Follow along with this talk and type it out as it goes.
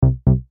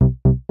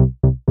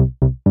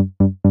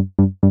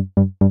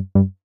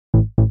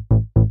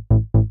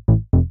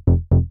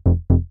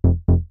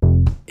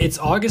It's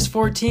August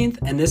 14th,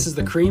 and this is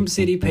the Cream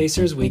City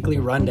Pacers Weekly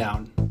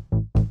Rundown.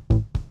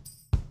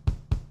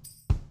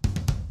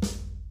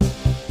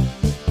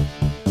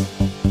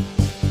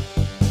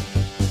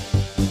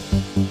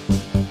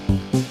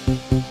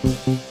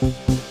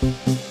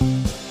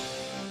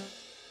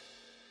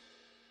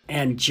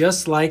 And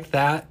just like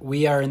that,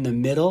 we are in the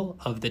middle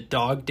of the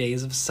dog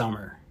days of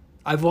summer.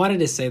 I've wanted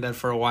to say that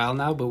for a while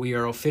now, but we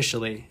are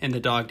officially in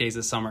the dog days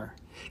of summer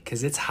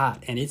because it's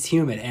hot and it's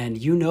humid. And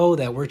you know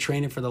that we're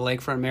training for the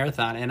Lakefront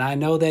Marathon, and I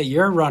know that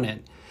you're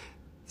running.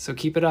 So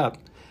keep it up.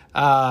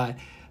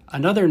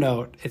 Another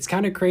note, it's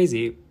kind of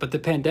crazy, but the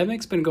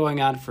pandemic's been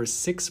going on for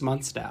 6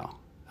 months now.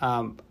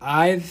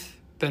 I've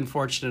been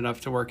fortunate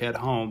enough to work at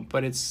home,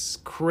 but it's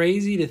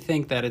crazy to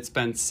think that it's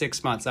been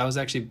 6 months. I was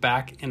actually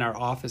back in our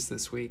office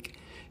this week,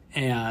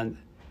 and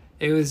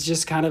it was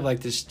just kind of like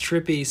this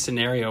trippy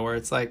scenario where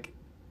it's like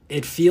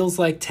it feels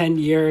like 10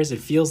 years, it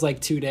feels like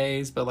 2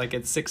 days, but like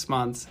it's 6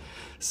 months.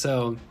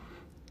 So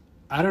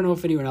I don't know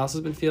if anyone else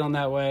has been feeling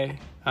that way,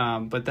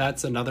 but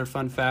that's another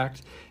fun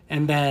fact.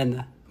 And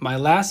then my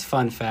last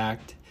fun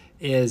fact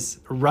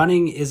is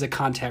running is a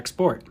contact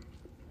sport.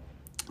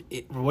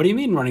 What do you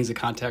mean running is a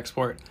contact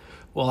sport?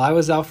 Well, I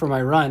was out for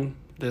my run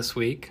this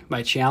week,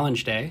 my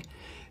challenge day,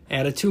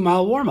 at a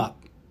 2-mile warm-up.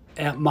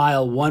 At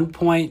mile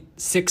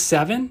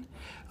 1.67,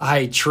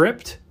 I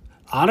tripped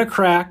on a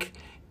crack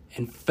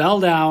and fell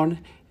down,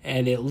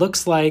 and it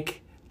looks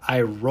like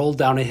I rolled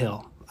down a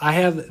hill. I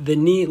have the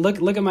knee, look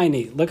at my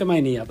knee. Look at my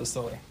knee,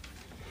 Apostoli.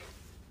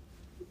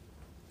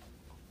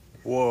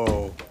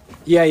 Whoa.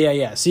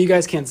 Yeah. So you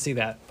guys can't see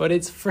that, but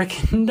it's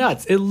freaking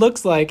nuts. It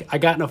looks like I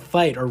got in a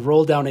fight or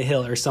rolled down a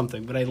hill or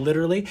something, but I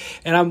literally,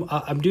 and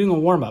I'm doing a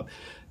warm up.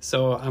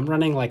 So I'm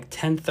running like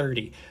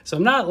 10:30. So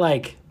I'm not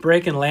like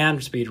breaking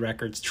land speed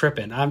records,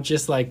 tripping. I'm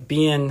just like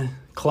being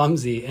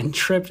clumsy and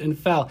tripped and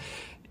fell.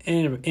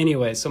 And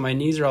anyway, so my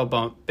knees are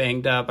all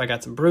banged up. I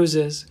got some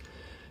bruises.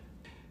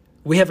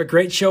 We have a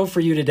great show for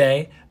you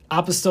today.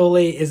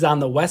 Apostoli is on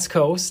the West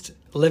Coast,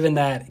 living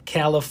that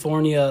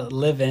California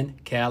living.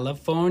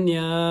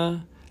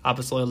 California.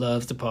 Apostoli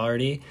loves to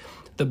party.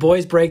 The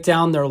boys break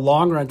down their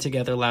long run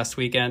together last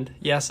weekend.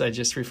 Yes, I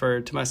just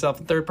referred to myself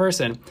in third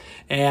person.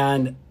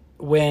 And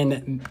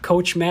when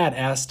Coach Matt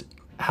asked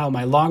how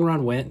my long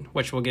run went,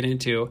 which we'll get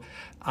into,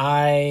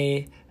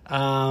 I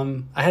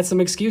had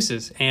some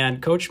excuses,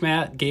 and Coach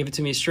Matt gave it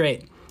to me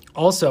straight.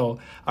 Also,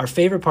 our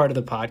favorite part of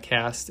the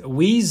podcast,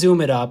 we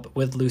zoom it up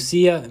with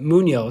Lucia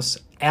Munoz,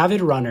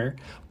 avid runner,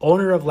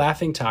 owner of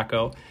Laughing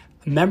Taco,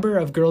 member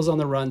of Girls on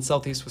the Run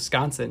Southeast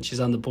Wisconsin. She's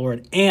on the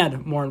board,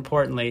 and more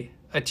importantly,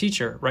 a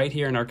teacher right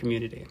here in our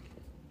community.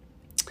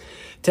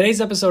 Today's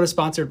episode is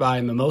sponsored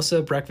by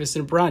Mimosa Breakfast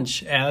and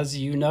Brunch. As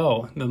you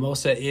know,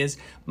 Mimosa is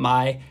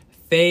my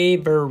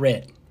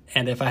favorite.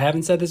 And if I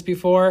haven't said this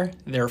before,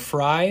 their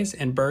fries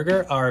and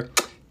burger are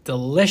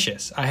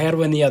delicious. I had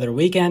one the other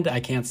weekend. I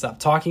can't stop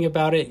talking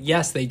about it.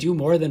 Yes, they do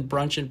more than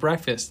brunch and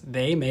breakfast.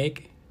 They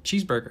make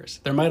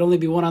cheeseburgers. There might only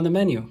be one on the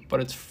menu,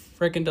 but it's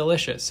freaking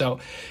delicious. So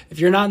if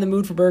you're not in the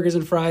mood for burgers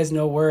and fries,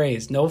 no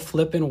worries. No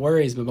flipping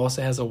worries.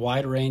 Mimosa has a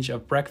wide range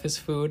of breakfast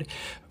food,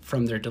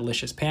 from their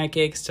delicious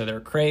pancakes to their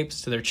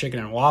crepes to their chicken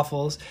and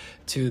waffles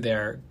to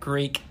their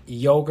Greek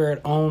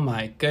yogurt. Oh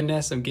my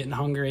goodness, I'm getting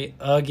hungry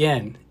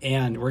again.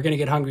 And we're going to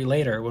get hungry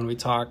later when we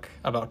talk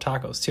about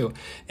tacos too.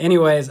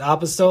 Anyways,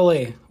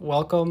 Apostoli,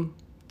 welcome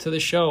to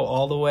the show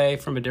all the way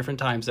from a different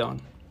time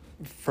zone.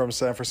 From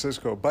San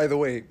Francisco. By the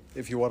way,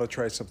 if you want to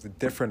try something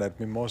different at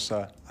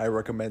Mimosa, I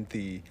recommend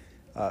the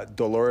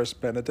Dolores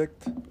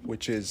Benedict,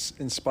 which is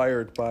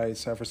inspired by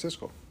San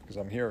Francisco, because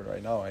I'm here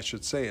right now. I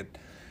should say it.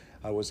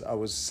 I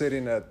was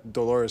sitting at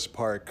Dolores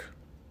Park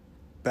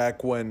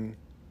back when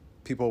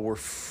people were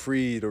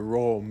free to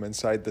roam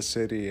inside the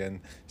city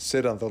and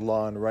sit on the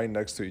lawn right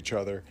next to each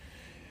other.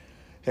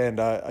 And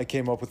I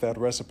came up with that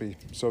recipe.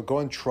 So go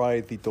and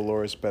try the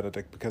Dolores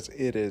Benedict because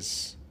it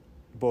is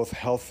both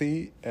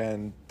healthy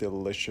and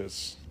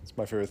delicious. It's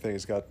my favorite thing.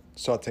 It's got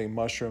sauteed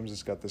mushrooms.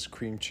 It's got this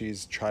cream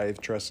cheese chive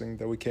dressing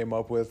that we came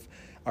up with,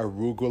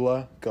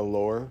 arugula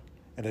galore,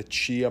 and a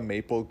chia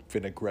maple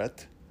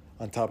vinaigrette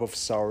on top of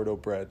sourdough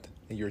bread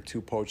and your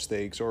 2 poached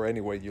eggs, or any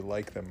way you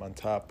like them, on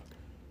top.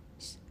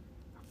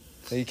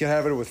 And you can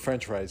have it with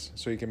French fries,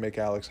 so you can make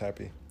Alex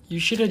happy. You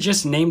should have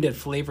just named it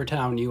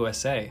Flavortown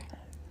USA.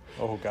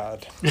 Oh,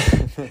 God.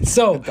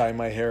 So dye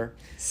my hair.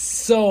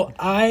 So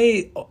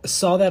I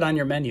saw that on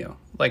your menu,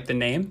 like the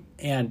name,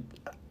 and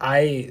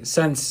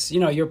since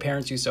your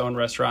parents used to own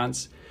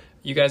restaurants,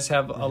 you guys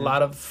have a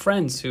lot of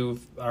friends who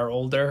are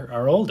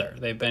older.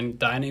 They've been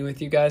dining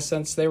with you guys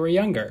since they were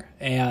younger,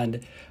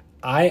 and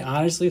I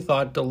honestly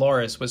thought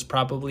Dolores was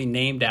probably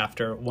named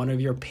after one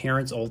of your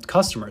parents' old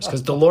customers,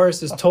 because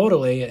Dolores is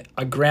totally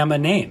a grandma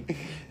name,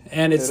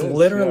 and it's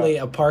literally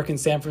a park in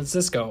San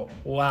Francisco.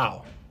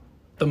 Wow.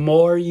 The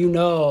more you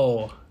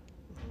know.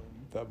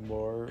 The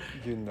more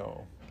you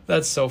know.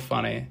 That's so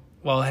funny.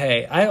 Well,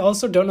 hey, I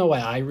also don't know why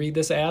I read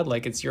this ad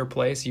like it's your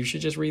place. You should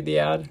just read the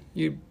ad.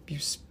 You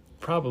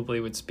probably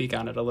would speak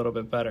on it a little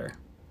bit better.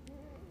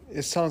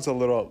 It sounds a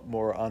little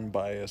more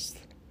unbiased.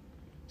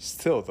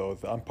 Still, though,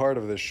 I'm part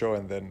of this show,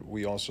 and then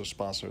we also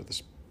sponsor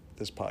this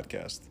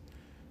podcast,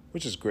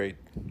 which is great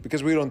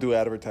because we don't do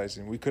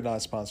advertising. We could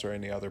not sponsor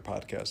any other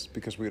podcast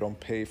because we don't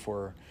pay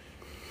for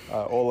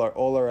all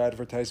our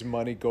advertising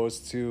money goes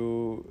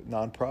to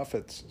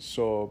nonprofits.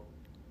 So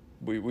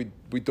we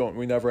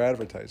never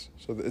advertise.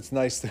 So it's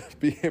nice to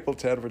be able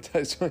to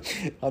advertise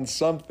on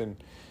something.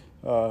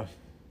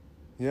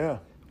 Yeah.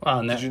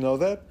 Wow, and Did you know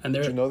that?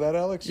 Did you know that,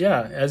 Alex?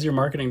 Yeah, as your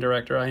marketing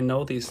director, I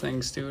know these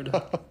things, dude.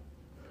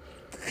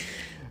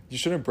 You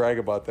shouldn't brag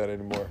about that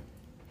anymore.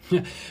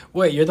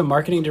 Wait, you're the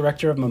marketing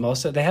director of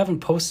Mimosa? They haven't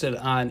posted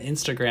on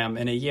Instagram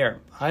in a year.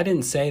 I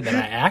didn't say that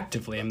I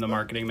actively am the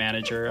marketing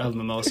manager of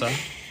Mimosa.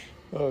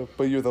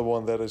 But you're the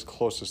one that is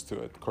closest to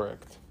it,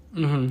 correct?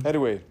 Mm-hmm.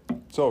 Anyway,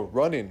 so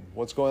running,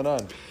 what's going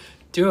on?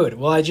 Dude,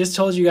 well, I just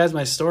told you guys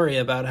my story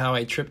about how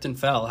I tripped and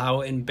fell. How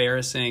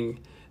embarrassing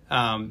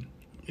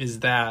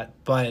is that?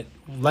 But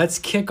let's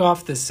kick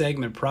off this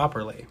segment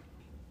properly.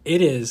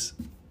 It is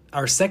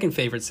our second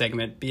favorite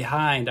segment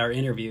behind our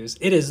interviews.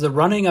 It is the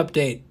running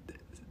update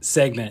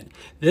segment.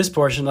 This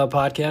portion of the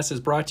podcast is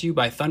brought to you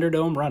by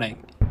Thunderdome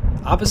Running.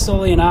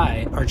 Apostoli and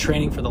I are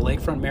training for the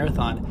Lakefront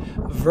Marathon,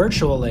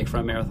 virtual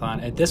Lakefront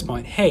Marathon at this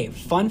point. Hey,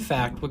 fun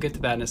fact, we'll get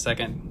to that in a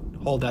second.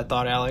 Hold that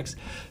thought, Alex.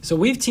 So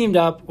we've teamed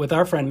up with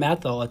our friend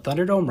Matt Thull at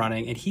Thunderdome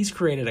Running, and he's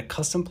created a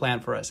custom plan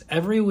for us.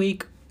 Every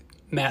week,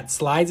 Matt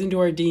slides into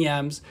our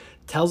DMs,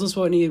 tells us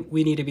what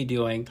we need to be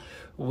doing.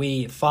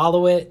 We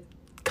follow it,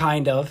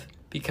 kind of,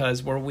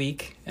 because we're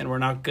weak and we're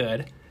not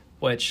good,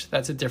 which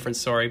that's a different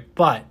story.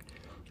 But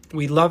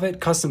we love it.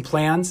 Custom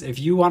plans. If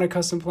you want a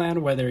custom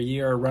plan, whether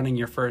you're running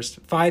your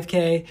first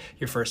 5K,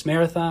 your first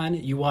marathon,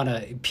 you want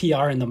a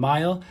PR in the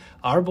mile,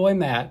 our boy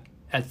Matt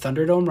at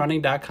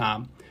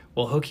ThunderdomeRunning.com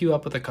will hook you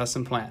up with a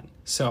custom plan.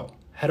 So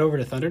head over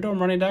to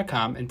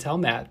ThunderdomeRunning.com and tell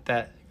Matt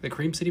that the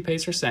Cream City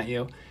Pacer sent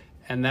you,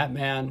 and that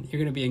man, you're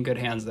going to be in good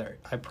hands there.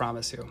 I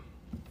promise you.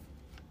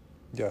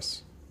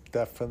 Yes,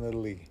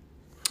 definitely.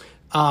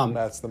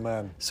 That's the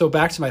man. So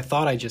back to my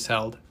thought I just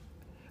held.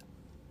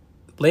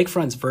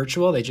 Lakefront's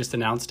virtual. They just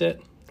announced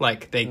it.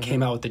 Like, they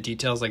came out with the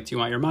details, like, do you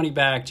want your money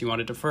back? Do you want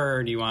to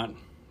defer? Do you want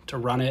to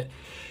run it?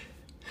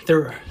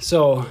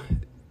 So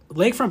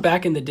Lakefront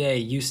back in the day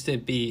used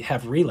to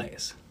have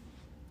relays.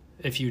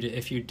 If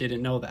you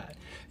didn't know that,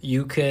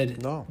 you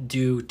could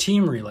do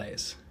team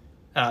relays.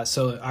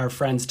 So our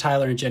friends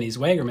Tyler and Jenny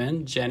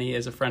Zwagerman, Jenny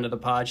is a friend of the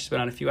pod. She's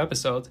been on a few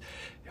episodes.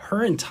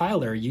 Her and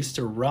Tyler used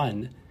to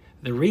run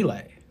the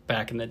relay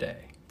back in the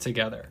day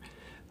together.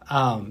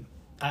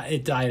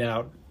 It died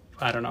out.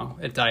 I don't know.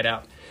 It died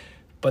out.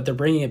 But they're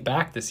bringing it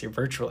back this year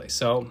virtually.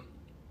 So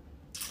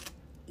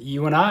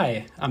you and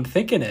I'm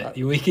thinking it.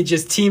 We could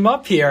just team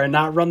up here and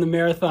not run the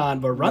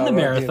marathon, but run the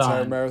marathon. The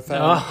entire marathon.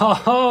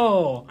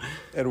 Oh.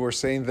 And we're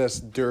saying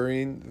this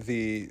during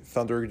the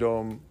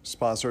Thunderdome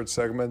sponsored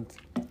segment.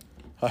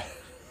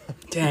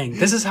 Dang,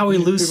 this is how we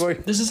lose.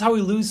 This is how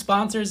we lose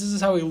sponsors. This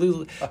is how we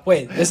lose.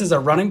 Wait, this is a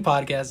running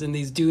podcast, and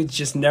these dudes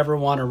just never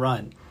want to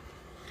run.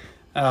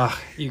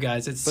 You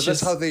guys, But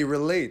that's how they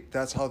relate.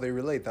 That's how they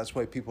relate. That's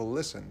why people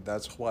listen.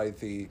 That's why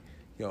the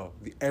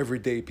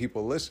everyday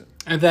people listen.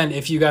 And then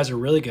if you guys are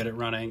really good at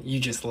running, you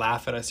just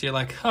laugh at us. You're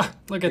like,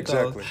 look at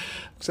those.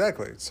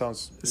 Exactly. It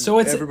sounds. So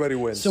everybody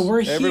wins. So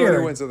we're here.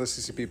 Everybody wins on the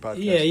CCP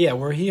podcast. Yeah.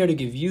 We're here to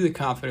give you the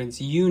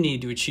confidence you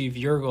need to achieve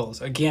your goals.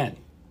 Again,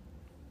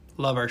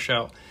 love our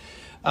show.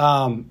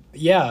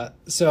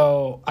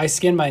 So I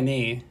skinned my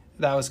knee.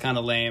 That was kind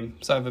of lame.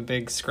 So I have a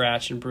big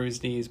scratch and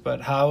bruised knees.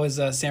 But how is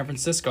San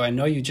Francisco? I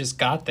know you just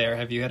got there.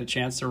 Have you had a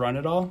chance to run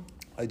it all?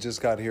 I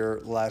just got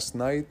here last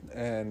night,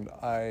 and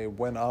I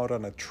went out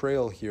on a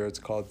trail here. It's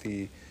called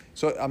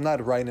So I'm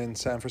not right in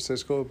San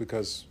Francisco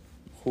because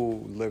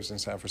who lives in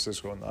San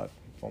Francisco? Not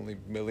only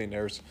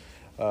millionaires,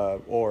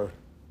 or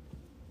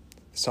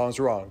sounds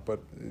wrong,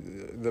 but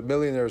the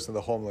millionaires and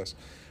the homeless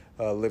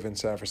live in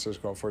San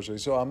Francisco, unfortunately.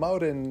 So I'm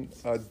out in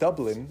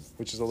Dublin,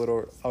 which is a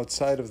little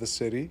outside of the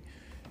city.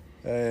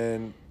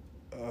 And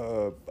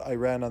I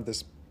ran on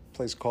this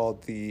place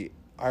called the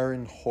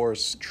Iron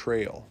Horse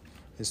Trail.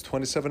 It's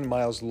 27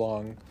 miles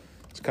long.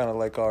 It's kind of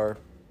like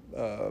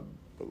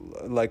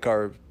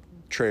our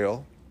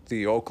trail,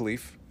 the Oak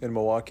Leaf in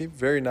Milwaukee.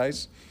 Very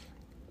nice.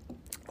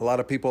 A lot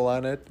of people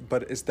on it,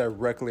 but it's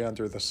directly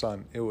under the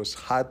sun. It was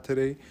hot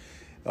today.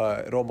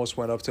 It almost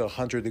went up to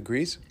 100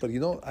 degrees. But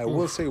I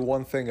will say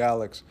one thing,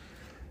 Alex.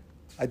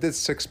 I did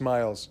 6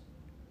 miles.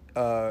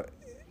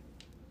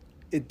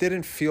 It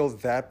didn't feel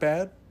that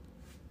bad,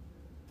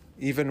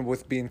 even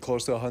with being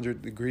close to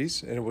 100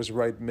 degrees, and it was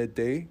right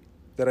midday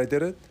that I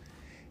did it.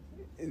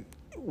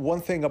 One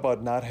thing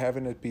about not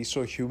having it be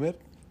so humid,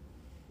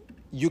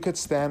 you could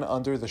stand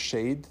under the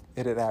shade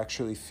and it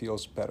actually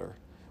feels better.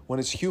 When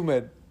it's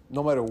humid,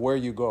 no matter where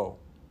you go,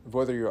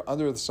 whether you're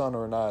under the sun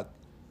or not,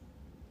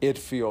 it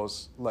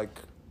feels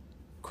like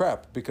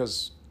crap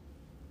because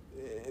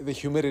the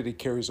humidity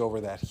carries over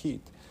that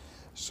heat.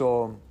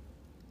 So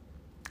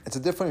it's a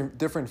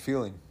different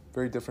feeling,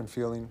 very different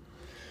feeling.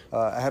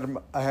 I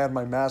had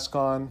my mask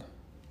on.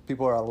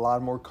 People are a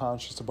lot more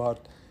conscious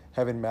about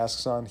having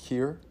masks on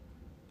here.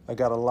 I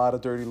got a lot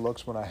of dirty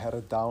looks when I had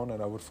it down,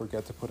 and I would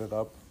forget to put it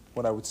up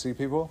when I would see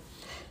people.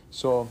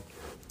 So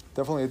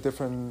definitely a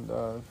different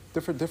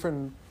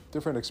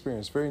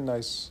experience. Very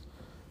nice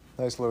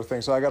little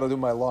thing. So I got to do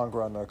my long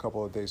run in a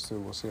couple of days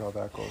too. We'll see how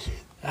that goes.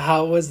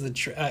 How was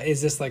the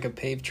is this like a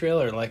paved trail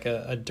or like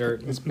a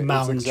dirt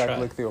mountain it's exactly trail?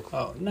 like the Oak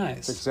Leaf. Oh, nice.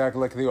 It's exactly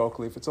like the Oak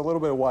Leaf. It's a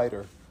little bit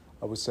wider,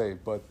 I would say,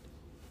 but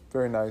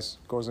very nice.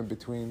 Goes in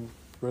between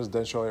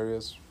residential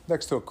areas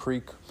next to a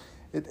creek.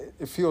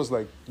 It feels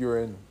like you're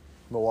in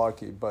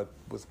Milwaukee, but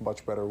with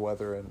much better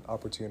weather and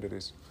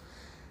opportunities.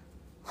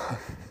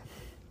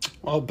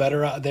 Well,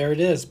 there it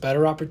is.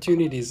 Better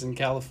opportunities in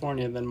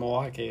California than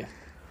Milwaukee.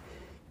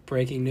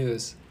 Breaking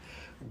news.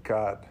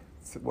 God,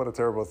 what a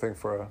terrible thing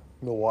for a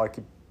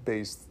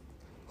Milwaukee-based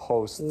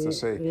host to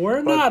say.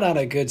 We're not on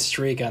a good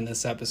streak on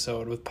this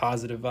episode with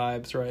positive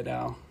vibes right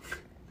now.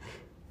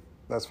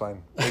 That's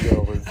fine. We'll get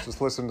over it.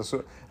 Just listen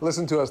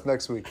to us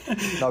next week.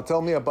 Now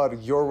tell me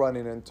about your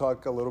running and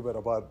talk a little bit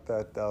about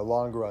that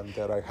long run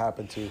that I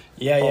happened to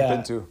bump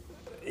into.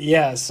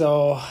 Yeah,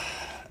 so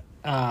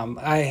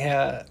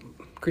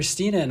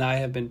Christina and I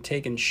have been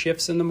taking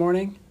shifts in the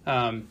morning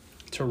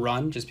to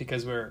run just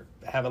because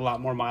have a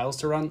lot more miles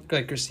to run.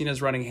 Like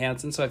Christina's running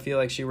Hanson, so I feel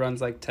like she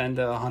runs like 10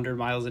 to 100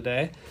 miles a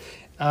day.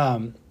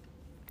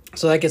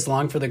 So that gets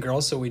long for the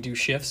girls, so we do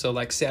shifts. So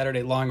like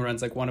Saturday long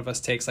runs, like one of us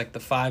takes like the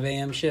 5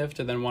 a.m. shift,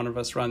 and then one of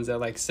us runs at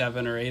like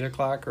 7 or 8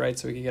 o'clock, right?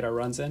 So we can get our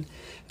runs in.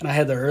 And I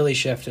had the early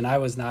shift, and I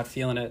was not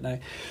feeling it. And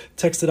I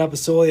texted up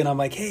Asoli, and I'm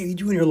like, hey, are you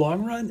doing your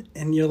long run?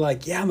 And you're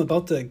like, yeah, I'm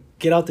about to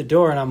get out the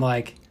door. And I'm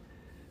like,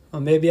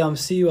 well, maybe I'll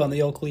see you on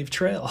the Oak Leaf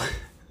Trail.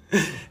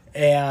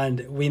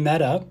 And we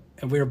met up,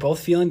 and we were both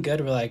feeling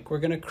good. We're like, we're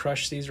going to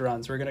crush these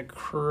runs. We're going to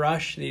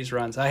crush these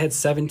runs. I had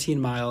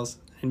 17 miles,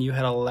 and you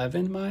had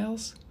 11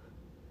 miles?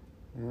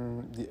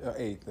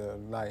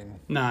 9.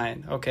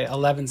 9. Okay,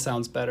 11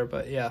 sounds better,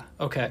 but yeah.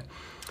 Okay.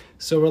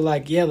 So we're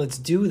like, yeah, let's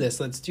do this.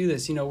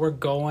 You know, we're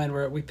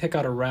going. We pick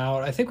out a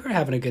route. I think we're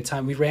having a good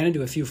time. We ran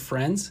into a few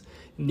friends.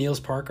 Niels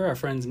Parker, our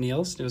friend's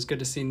Niels. It was good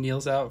to see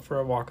Niels out for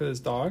a walk with his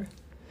dog.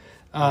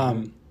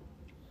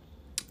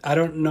 I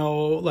don't know,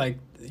 like,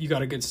 you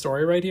got a good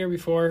story right here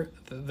before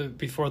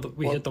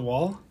we hit the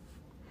wall?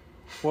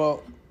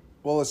 Well,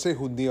 let's say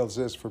who Niels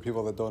is for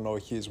people that don't know.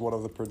 He's one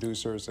of the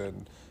producers,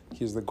 and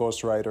he's the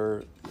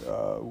ghostwriter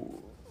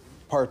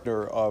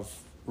partner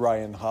of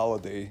Ryan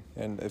Holiday.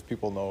 And if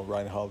people know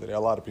Ryan Holiday, a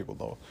lot of people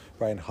know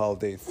Ryan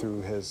Holiday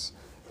through his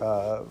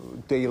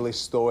Daily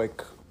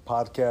Stoic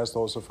podcast,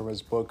 also from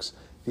his books,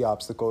 The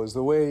Obstacle is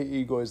the Way,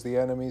 Ego is the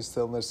Enemy,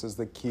 Stillness is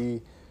the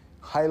Key.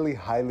 Highly,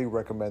 highly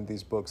recommend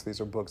these books.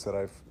 These are books that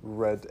I've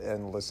read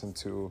and listened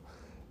to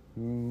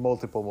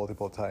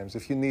multiple times.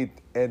 If you need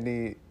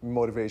any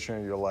motivation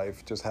in your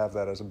life, just have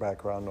that as a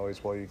background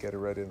noise while you get it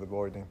ready in the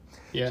morning.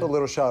 Yeah. So a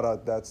little shout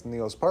out, that's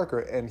Niels Parker,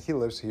 and he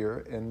lives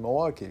here in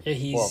Milwaukee.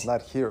 Yeah, well,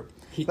 not here.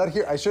 Not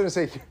here. I shouldn't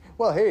say here.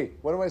 Well, hey,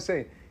 what am I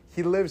saying?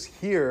 He lives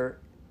here.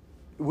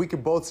 We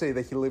could both say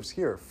that he lives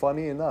here.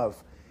 Funny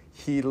enough,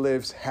 he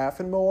lives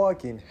half in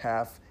Milwaukee and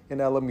half in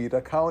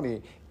Alameda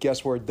County.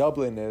 Guess where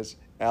Dublin is?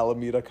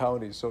 Alameda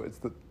County. So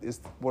it's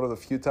one of the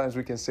few times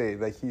we can say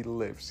that he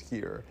lives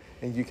here,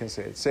 and you can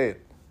say it. Say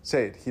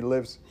it. He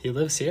lives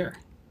here.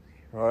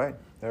 All right,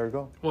 there we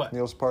go. What?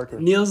 Niels Parker.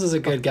 Niels is a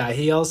good guy.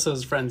 He also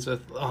is friends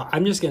with.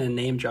 I'm just gonna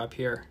name drop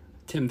here.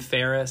 Tim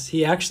Ferriss.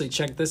 He actually,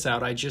 checked this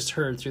out. I just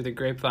heard through the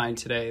grapevine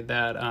today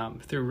that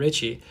through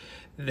Richie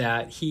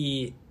that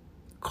he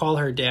Call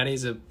Her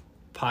Daddy's a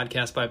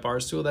podcast by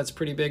Barstool. That's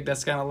pretty big.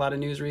 That's gotten a lot of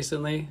news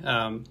recently.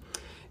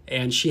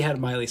 And she had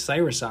Miley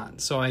Cyrus on.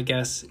 So I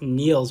guess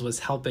Niels was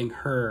helping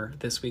her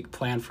this week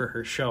plan for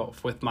her show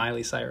with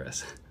Miley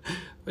Cyrus,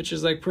 which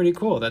is like pretty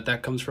cool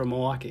that comes from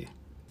Milwaukee.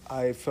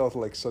 I felt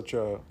like such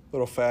a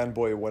little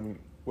fanboy when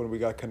we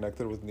got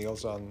connected with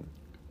Niels on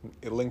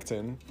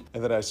LinkedIn,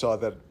 and then I saw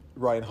that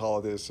Ryan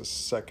Holiday is a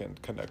second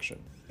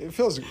connection. It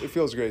feels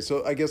great.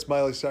 So I guess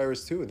Miley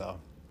Cyrus too now.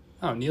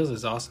 Oh, Niels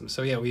is awesome.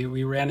 So yeah,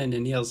 we ran into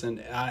Niels,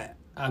 and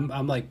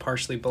I'm like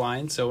partially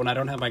blind, so when I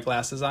don't have my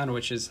glasses on,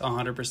 which is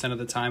 100% of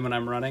the time when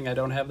I'm running, I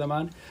don't have them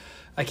on,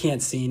 I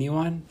can't see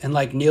anyone. And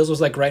like Niels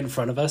was like right in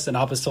front of us, and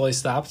Apostoli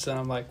stops, and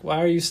I'm like,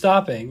 why are you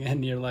stopping?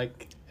 And you're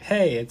like,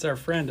 hey, it's our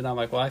friend. And I'm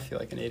like, well, I feel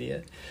like an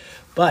idiot.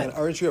 But and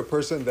aren't you a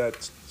person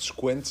that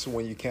squints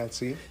when you can't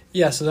see?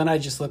 Yeah, so then I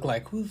just look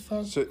like, who the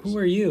fuck? Who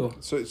are you?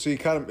 So you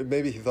kind of,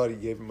 maybe he thought he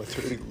gave him a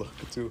dirty look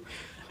too.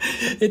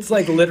 It's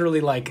like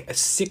literally like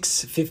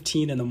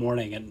 6:15 in the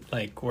morning, and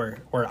like we're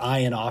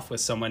eyeing off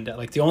with someone.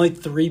 Like the only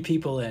 3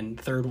 people in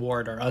Third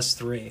Ward are us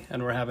 3,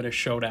 and we're having a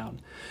showdown.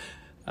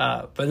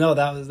 But no,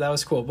 that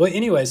was cool. But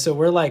anyway, so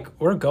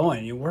we're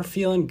going. We're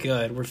feeling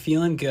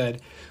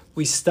good.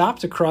 We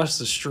stopped across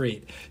the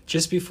street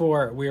just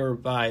before we were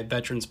by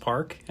Veterans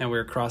Park, and we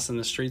were crossing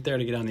the street there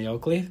to get on the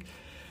Oak Leaf.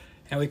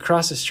 And we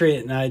crossed the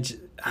street, and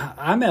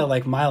I'm at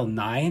like mile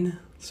 9,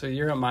 so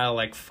you're at mile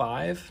like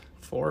 4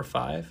 or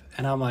 5,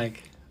 and I'm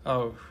like,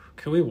 oh,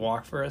 can we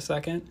walk for a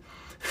second?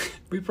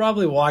 We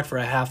probably walked for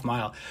a half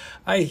mile.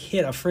 I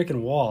hit a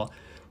freaking wall.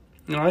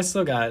 I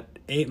still got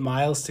 8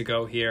 miles to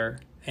go here,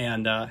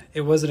 and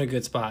it wasn't a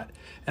good spot.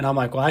 And I'm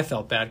like, well, I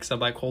felt bad because I'm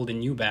like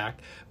holding you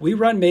back. We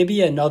run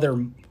maybe another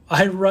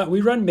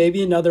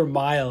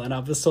mile,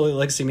 and Vasily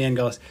looks at me and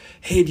goes,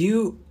 hey,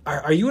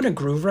 are you in a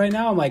groove right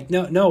now? I'm like,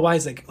 no, why?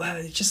 He's like,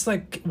 well, just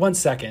like 1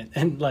 second.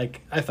 And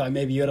like, I thought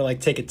maybe you had to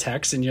like take a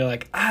text, and you're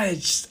like, I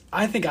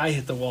think I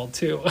hit the wall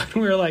too. And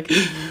we were like,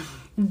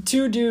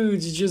 two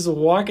dudes just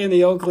walking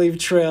the Oak Leaf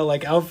Trail,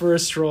 like out for a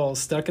stroll,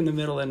 stuck in the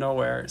middle of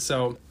nowhere.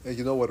 So,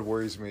 you know what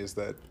worries me is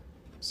that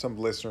some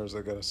listeners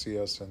are gonna see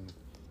us and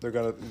they're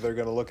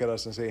gonna look at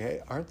us and say, hey,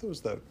 aren't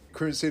those the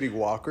Kern City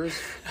Walkers?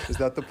 Is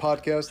that the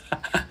podcast?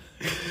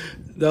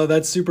 No,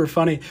 that's super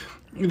funny.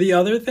 The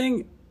other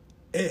thing,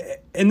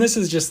 and this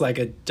is just like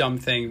a dumb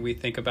thing we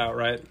think about,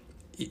 right?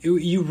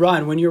 You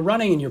run, when you're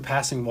running and you're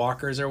passing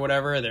walkers or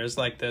whatever, there's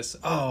like this,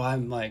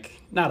 I'm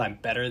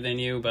better than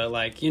you, but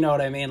like, you know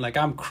what I mean? Like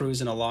I'm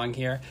cruising along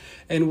here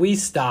and we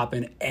stop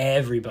and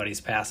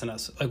everybody's passing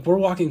us. Like we're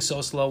walking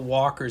so slow,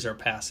 walkers are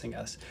passing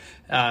us.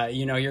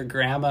 Your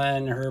grandma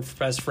and her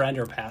best friend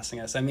are passing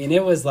us. I mean,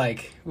 it was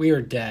like we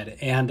were dead.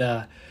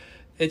 And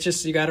it's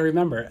just, you got to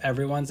remember,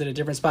 everyone's at a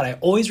different spot. I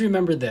always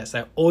remember this.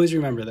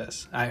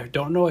 I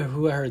don't know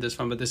who I heard this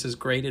from, but this is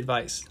great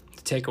advice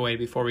to take away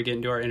before we get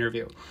into our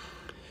interview.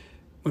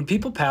 When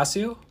people pass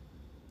you,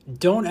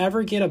 don't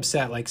ever get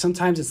upset. Like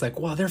sometimes it's like,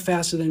 well, they're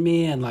faster than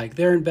me and like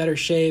they're in better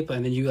shape.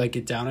 And then you like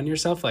get down on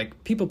yourself.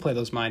 Like people play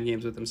those mind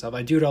games with themselves.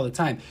 I do it all the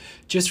time.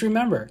 Just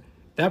remember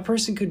that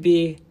person could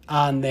be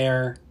on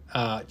their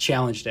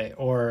challenge day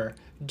or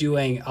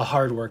doing a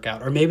hard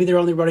workout, or maybe they're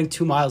only running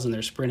 2 miles and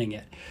they're sprinting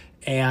it.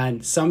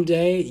 And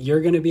someday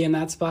you're going to be in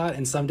that spot,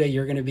 and someday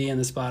you're going to be in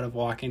the spot of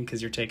walking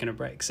because you're taking a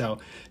break. So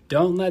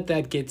don't let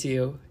that get to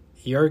you.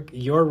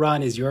 Your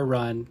run is your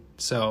run.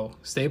 So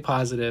stay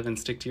positive and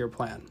stick to your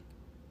plan.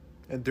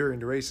 And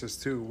during the races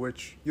too,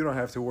 which you don't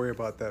have to worry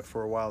about that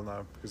for a while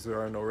now because there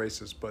are no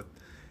races. But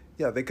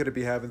yeah, they could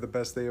be having the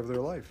best day of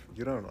their life.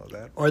 You don't know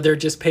that. Or they're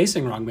just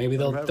pacing wrong. Maybe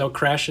they'll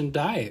crash and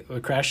die. Or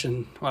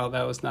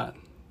that was not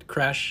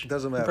crash.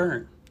 Doesn't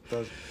matter.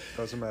 Burn.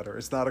 Doesn't matter.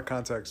 It's not a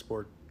contact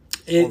sport.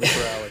 Only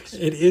for Alex.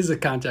 It is a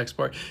contact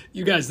sport.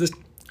 You guys,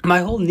 my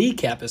whole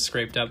kneecap is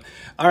scraped up.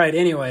 All right,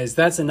 anyways,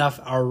 that's enough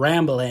our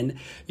rambling.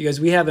 You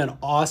guys, we have an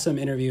awesome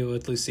interview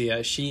with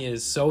Lucia. She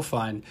is so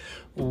fun.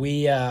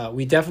 We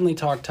definitely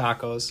talk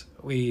tacos.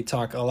 We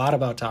talk a lot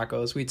about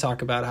tacos. We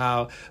talk about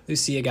how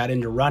Lucia got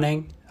into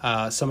running,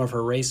 some of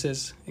her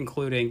races,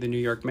 including the New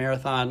York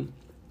Marathon.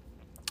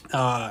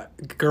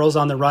 Girls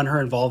on the Run,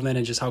 her involvement,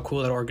 and just how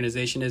cool that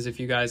organization is. If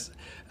you guys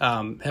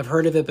have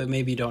heard of it, but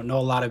maybe don't know a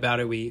lot about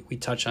it, we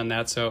touch on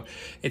that. So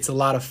it's a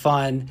lot of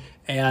fun,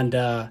 and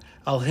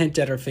I'll hint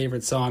at her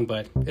favorite song,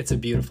 but it's a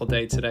beautiful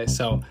day today.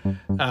 So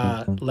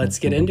let's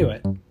get into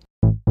it.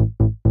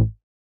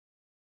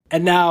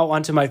 And now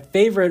onto my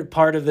favorite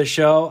part of the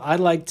show. I'd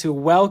like to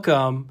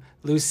welcome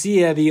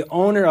Lucia, the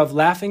owner of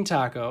Laughing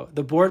Taco,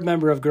 the board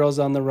member of Girls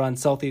on the Run,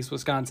 Southeast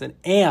Wisconsin,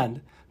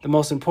 and the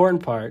most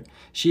important part,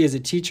 she is a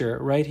teacher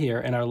right here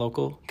in our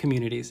local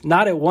communities.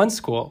 Not at one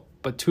school,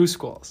 but 2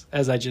 schools,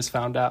 as I just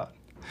found out.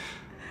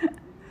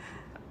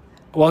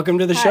 Welcome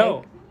to the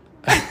show.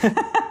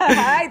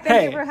 Hi,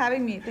 thank you for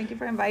having me. Thank you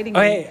for inviting me.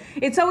 Hey.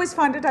 It's always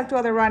fun to talk to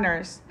other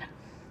runners.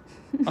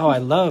 I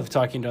love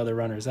talking to other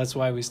runners. That's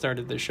why we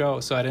started the show,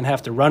 so I didn't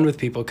have to run with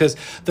people. Because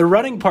the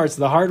running part's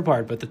the hard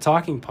part, but the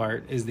talking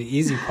part is the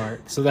easy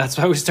part. So that's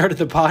why we started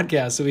the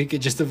podcast, so we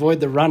could just avoid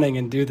the running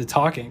and do the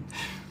talking.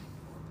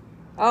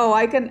 Oh,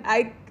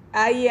 I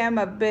am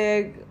a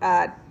big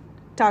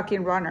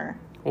talking runner.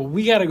 Well,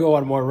 we got to go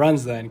on more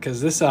runs then, because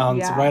this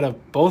sounds right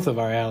up both of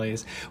our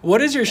alleys. What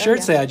does your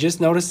shirt say? I just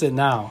noticed it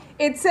now.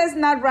 It says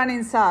 "Not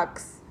Running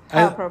Sucks."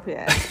 How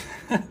appropriate.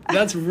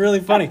 That's really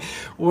funny.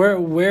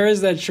 Where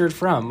is that shirt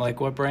from? Like,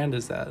 what brand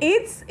is that?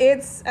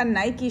 It's a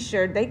Nike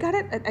shirt. They got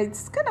it.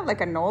 It's kind of like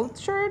an old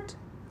shirt,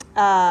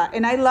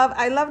 and I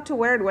love to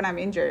wear it when I'm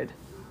injured.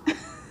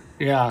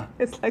 Yeah.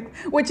 It's like,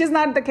 which is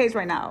not the case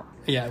right now.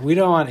 Yeah, we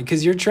don't want it,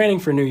 because you're training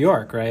for New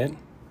York, right?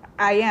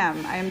 I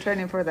am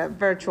training for the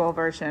virtual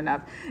version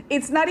of,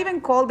 it's not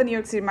even called the New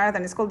York City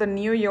Marathon. It's called the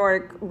New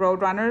York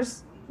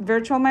Roadrunners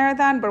Virtual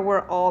Marathon, but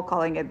we're all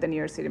calling it the New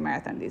York City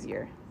Marathon this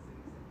year.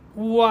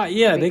 Why?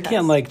 Yeah, they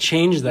can't like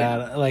change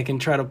that and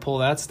try to pull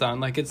that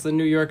stunt. Like it's the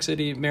New York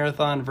City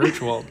Marathon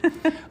virtual.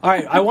 All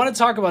right, I want to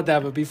talk about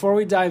that, but before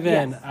we dive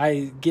in,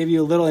 I give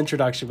you a little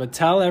introduction. But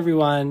tell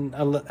everyone,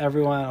 all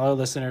the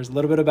listeners, a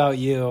little bit about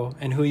you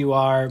and who you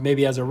are,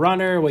 maybe as a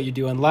runner, what you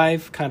do in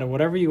life, kind of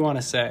whatever you want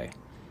to say.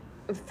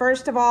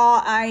 First of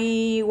all,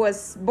 I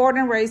was born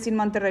and raised in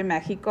Monterrey,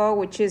 Mexico,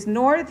 which is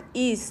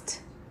northeast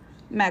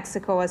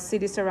Mexico, a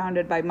city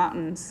surrounded by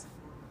mountains.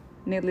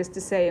 Needless to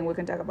say, and we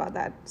can talk about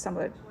that some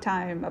other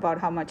time, about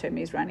how much I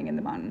miss running in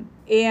the mountain.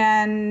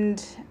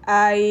 And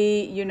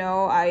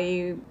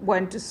I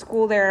went to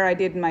school there. I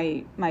did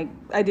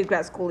I did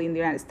grad school in the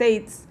United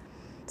States.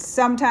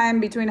 Sometime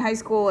between high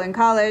school and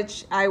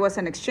college, I was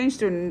an exchange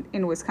student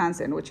in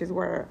Wisconsin, which is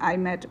where I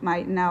met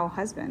my now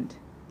husband.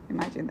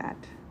 Imagine that.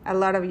 A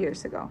lot of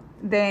years ago.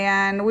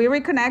 Then we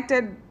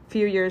reconnected a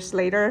few years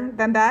later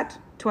than that,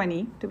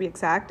 20 to be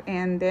exact.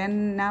 And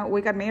then now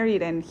we got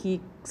married, and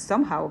he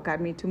somehow got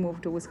me to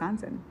move to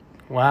Wisconsin.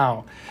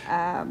 Wow.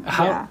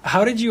 Yeah.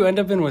 How did you end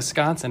up in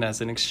Wisconsin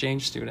as an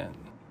exchange student?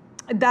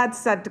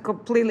 That's a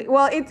completely,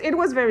 well, it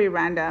was very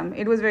random.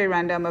 It was very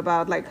random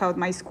about like how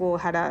my school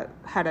had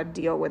a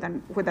deal with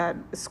a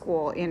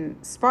school in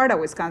Sparta,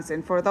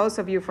 Wisconsin. For those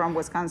of you from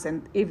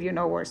Wisconsin, if you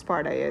know where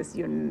Sparta is,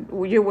 you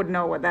would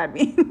know what that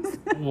means.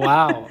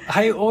 Wow.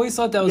 I always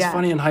thought that was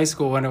funny in high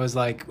school when it was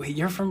like, wait,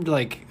 you're from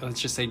like, let's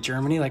just say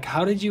Germany. Like,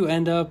 how did you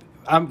end up?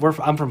 I'm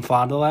from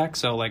Fond du Lac,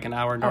 so like an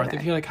hour north of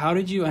here. Like, how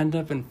did you end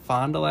up in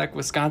Fond du Lac,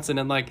 Wisconsin?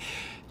 And like,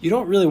 you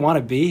don't really want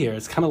to be here.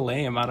 It's kind of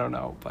lame. I don't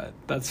know, but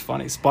that's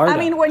funny. Sparta. I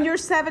mean, when you're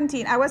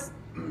 17, I was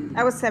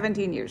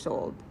 17 years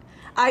old.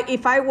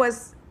 If I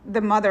was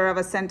the mother of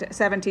a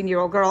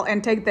 17-year-old girl,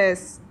 and take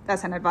this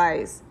as an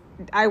advice,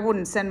 I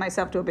wouldn't send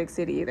myself to a big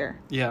city either.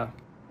 Yeah.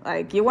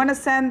 Like, you want to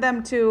send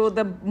them to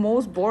the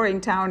most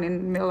boring town in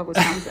the middle of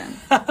Wisconsin.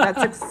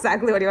 That's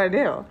exactly what you want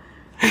to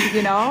do.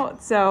 You know?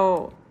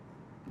 So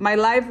my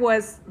life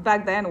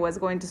back then was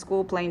going to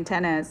school, playing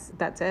tennis.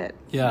 That's it.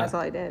 Yeah. That's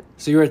all I did.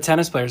 So you were a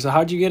tennis player. So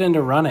how'd you get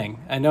into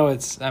running? I know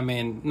it's,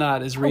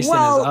 not as recent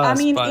as us. I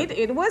mean, but...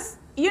 it was,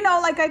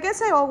 like, I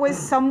guess I always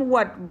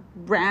somewhat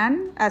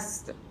ran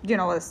as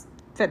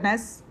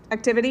fitness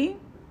activity.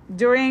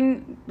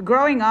 During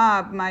growing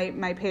up,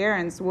 my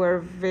parents were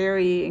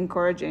very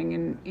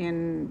encouraging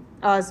in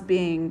us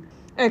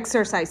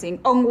exercising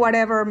on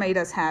whatever made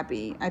us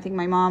happy. I think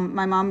my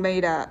mom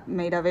made a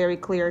very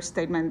clear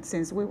statement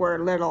since we were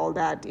little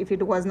that if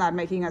it was not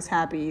making us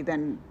happy,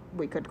 then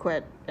we could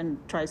quit and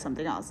try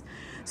something else.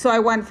 So I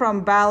went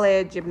from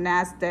ballet,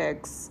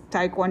 gymnastics,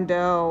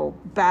 taekwondo,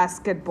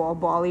 basketball,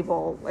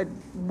 volleyball,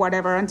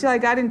 whatever, until I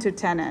got into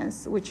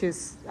tennis,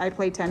 I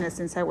played tennis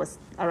since I was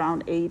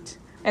around 8,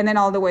 and then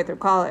all the way through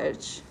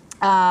college.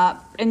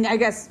 And I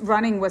guess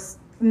running was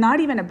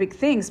not even a big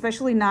thing,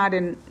 especially not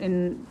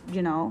in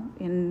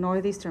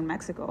northeastern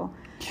Mexico.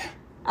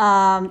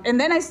 Yeah. And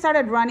then I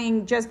started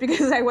running just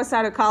because I was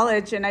out of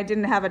college and I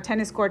didn't have a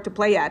tennis court to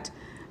play at,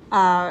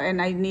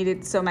 and I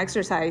needed some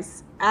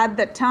exercise. At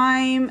the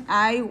time,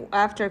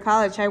 after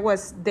college, I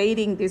was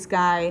dating this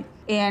guy,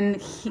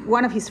 and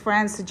one of his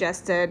friends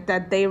suggested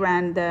that they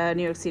ran the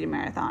New York City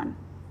Marathon.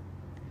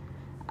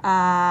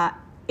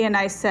 And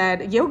I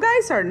said, you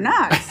guys are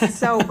nuts.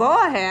 So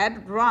go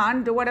ahead,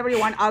 run, do whatever you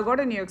want. I'll go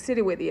to New York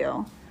City with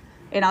you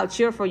and I'll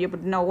cheer for you.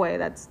 But no way,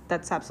 that's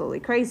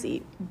absolutely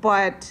crazy.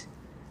 But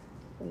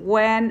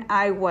when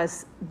I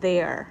was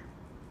there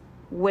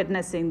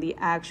witnessing the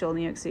actual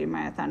New York City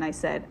Marathon, I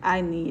said,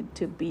 I need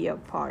to be a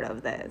part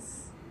of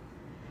this.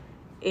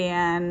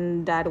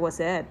 And that was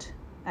it.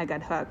 I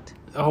got hooked.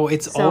 Oh,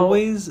 it's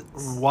always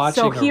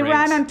watching a race. So he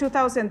ran in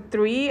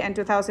 2003 and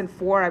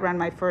 2004. I ran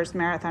my first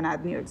marathon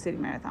at New York City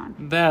Marathon.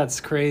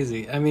 That's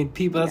crazy. I mean,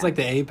 that's like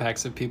the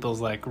apex of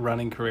people's like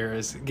running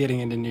careers,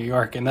 getting into New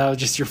York, and that was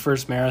just your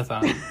first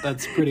marathon.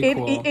 That's pretty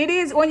cool. It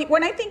is.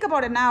 When I think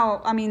about it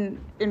now, I mean,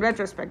 in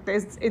retrospect,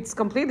 it's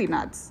completely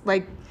nuts.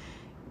 Like,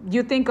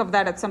 you think of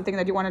that as something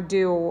that you want to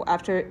do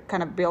after it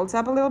kind of builds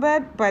up a little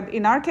bit. But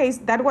in our case,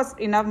 that was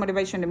enough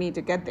motivation to me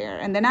to get there.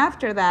 And then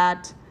after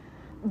that,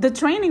 the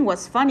training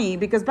was funny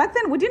because back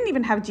then we didn't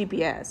even have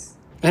GPS.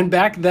 And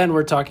back then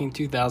we're talking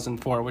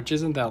 2004, which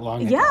isn't that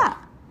long ago. Yeah,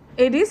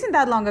 it isn't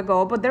that long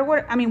ago. But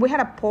we had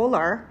a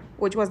Polar,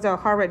 which was the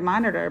heart rate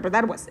monitor, but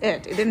that was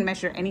it. It didn't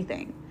measure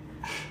anything.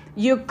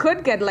 You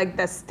could get like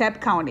the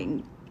step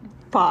counting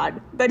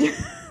pod that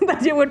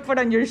you would put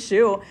on your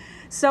shoe.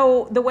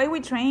 So the way we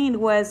trained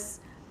was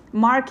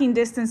marking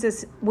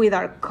distances with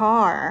our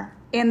car.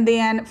 And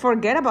then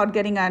forget about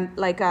getting a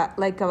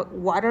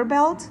water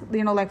belt,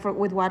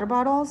 with water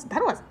bottles.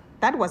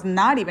 That was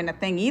not even a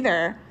thing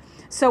either.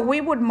 So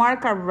we would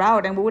mark our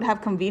route, and we would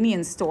have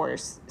convenience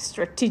stores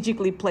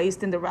strategically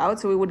placed in the route.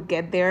 So we would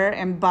get there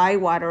and buy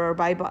water or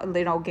buy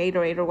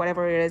Gatorade or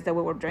whatever it is that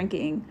we were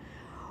drinking.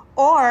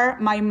 Or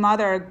my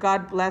mother,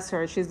 God bless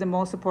her, she's the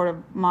most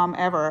supportive mom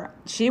ever.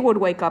 She would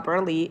wake up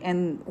early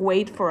and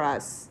wait for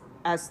us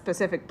at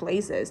specific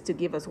places to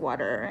give us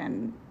water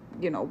and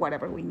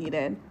whatever we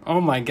needed.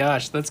 Oh my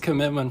gosh, that's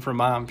commitment from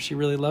mom. She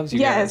really loves you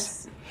guys.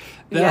 Yes.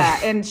 Yeah,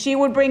 and she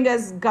would bring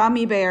us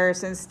gummy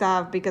bears and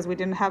stuff because we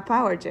didn't have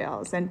power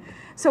gels. And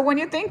so when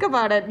you think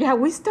about it, yeah,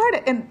 we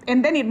started,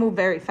 and then it moved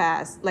very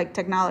fast. Like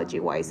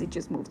technology-wise, it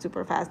just moved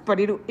super fast. But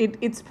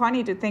it's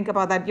funny to think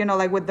about that,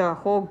 with the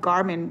whole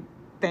Garmin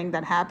thing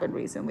that happened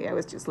recently. I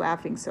was just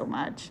laughing so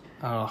much.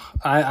 Oh,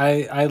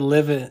 I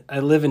live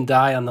and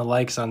die on the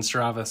likes on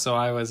Strava, so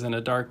I was in a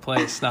dark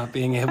place not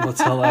being able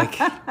to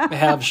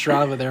have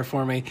Strava there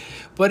for me.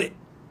 But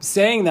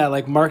saying that,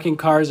 like marking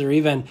cars, or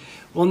even,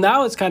 well,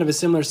 now it's kind of a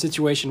similar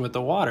situation with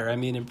the water. I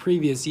mean, in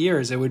previous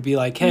years, it would be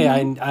like, hey,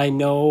 I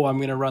know I'm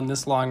going to run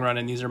this long run,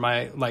 and these are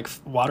my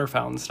water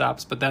fountain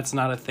stops, but that's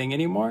not a thing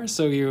anymore.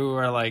 So you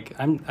are like,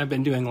 I've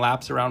been doing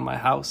laps around my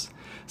house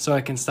so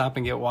I can stop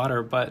and get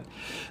water. But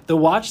the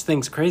watch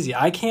thing's crazy.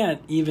 I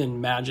can't even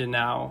imagine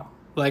now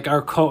Like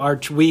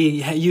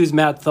we use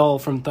Matt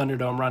Thull from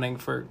Thunderdome Running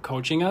for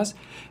coaching us,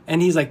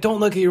 and he's like, "Don't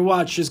look at your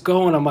watch, just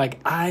go." And I'm like,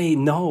 "I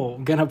know,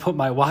 I'm gonna put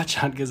my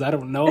watch on because I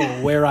don't know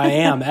where I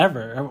am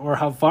ever or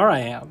how far I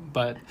am."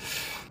 But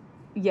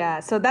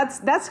yeah, so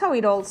that's how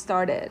it all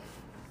started.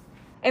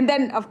 And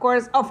then of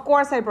course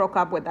I broke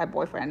up with that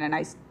boyfriend, and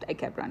I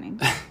kept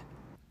running.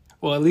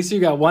 well, at least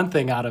you got one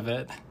thing out of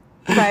it.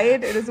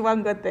 Right? It is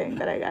one good thing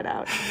that I got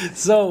out.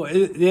 So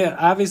yeah,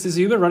 obviously, so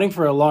you've been running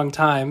for a long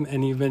time,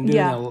 and you've been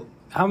doing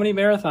how many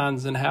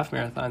marathons and half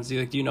marathons?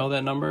 Do you know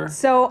that number?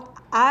 So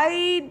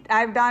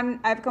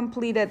I've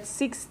completed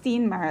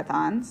 16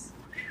 marathons,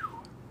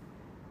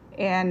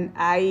 and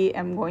I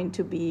am going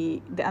to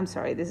be. I'm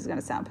sorry, this is going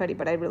to sound petty,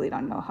 but I really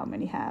don't know how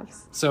many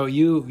halves. So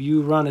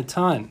you run a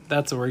ton.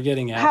 That's what we're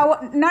getting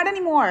at. Not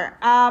anymore.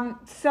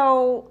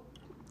 So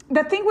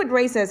the thing with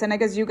races, and I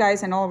guess you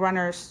guys and all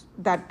runners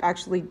that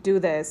actually do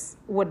this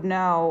would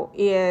know,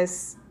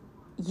 is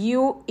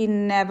you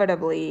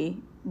inevitably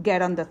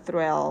get on the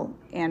thrill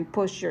and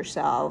push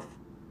yourself,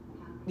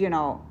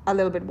 a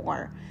little bit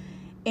more.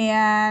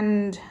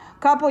 And a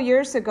couple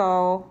years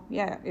ago,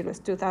 it was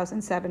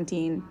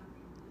 2017,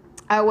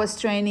 I was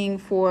training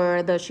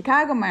for the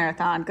Chicago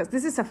Marathon, because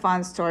this is a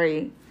fun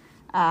story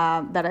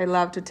that I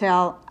love to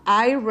tell.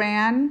 I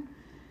ran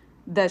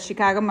the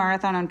Chicago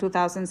Marathon in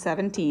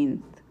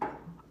 2017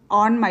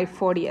 on my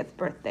 40th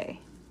birthday.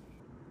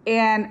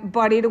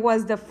 But it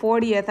was the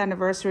 40th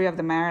anniversary of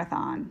the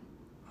marathon.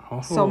 Oh.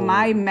 So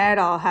my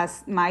medal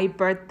has my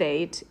birth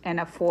date and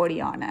a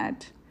 40 on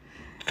it.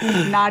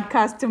 Not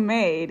custom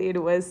made. It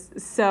was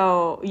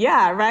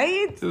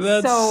right?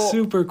 That's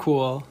super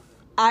cool.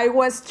 I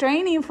was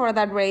training for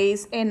that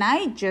race, and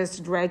I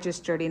just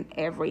registered in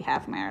every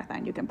half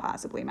marathon you can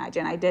possibly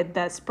imagine. I did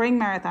the spring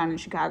marathon in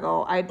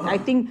Chicago. I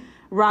think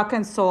Rock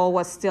and Soul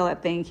was still a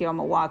thing here in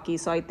Milwaukee,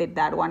 so I did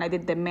that one. I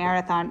did the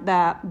marathon,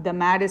 the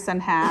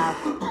Madison half,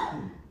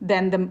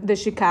 then the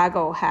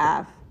Chicago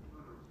half,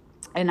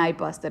 and I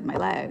busted my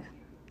leg.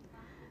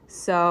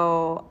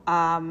 So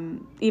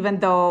even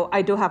though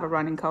I do have a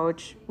running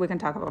coach, we can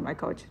talk about my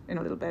coach in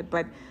a little bit,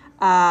 but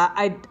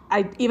I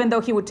even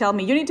though he would tell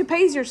me, you need to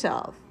pace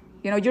yourself.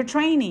 You're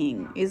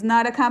training. It's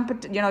not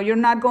a you're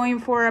not going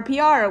for a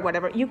PR or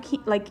whatever. You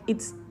can't,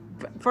 it's,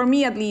 for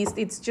me at least,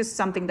 it's just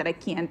something that I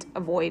can't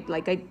avoid.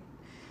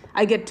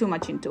 I get too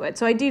much into it.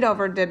 So I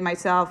overdid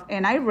myself,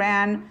 and I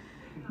ran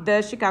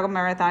the Chicago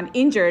Marathon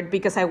injured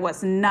because I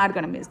was not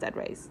going to miss that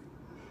race.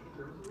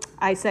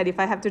 I said, if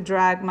I have to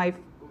drag my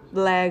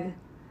leg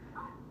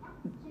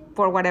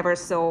for whatever,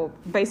 so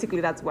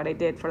basically that's what I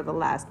did for the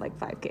last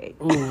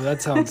 5K. Ooh,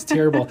 that sounds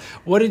terrible.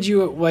 What did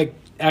you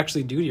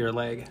actually do to your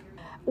leg?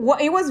 Well,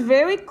 it was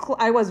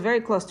I was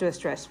very close to a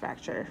stress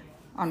fracture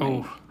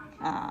on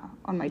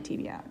my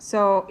tibia.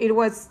 So it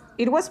was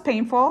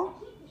painful.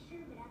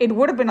 It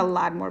would have been a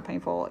lot more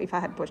painful if I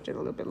had pushed it a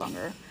little bit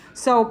longer.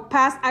 So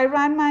I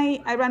ran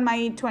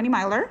my 20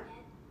 miler,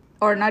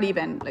 or not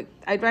even,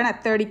 I ran a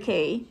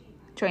 30K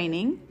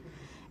training.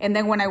 And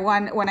then when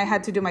I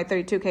had to do my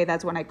 32K,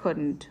 that's when I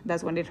couldn't.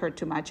 That's when it hurt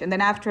too much. And then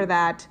after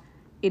that,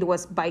 it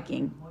was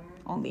biking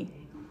only.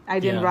 I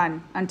didn't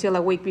run until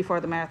a week before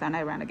the marathon.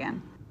 I ran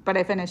again, but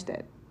I finished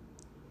it,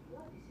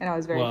 and I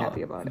was very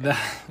happy about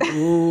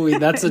it.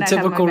 That's a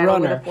typical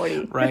runner,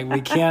 right?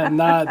 We can't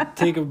not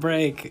take a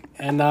break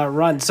and not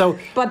run. So,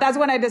 but that's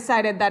when I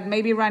decided that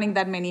maybe running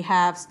that many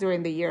halves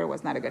during the year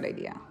was not a good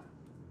idea.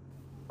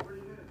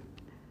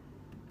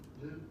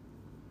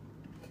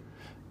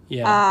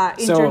 Yeah.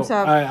 In terms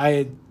of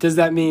does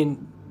that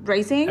mean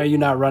racing? Are you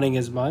not running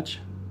as much?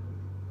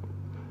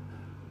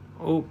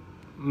 Oh,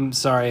 I'm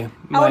sorry.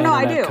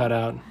 I do. Cut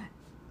out.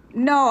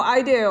 No,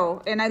 I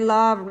do, and I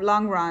love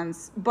long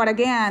runs. But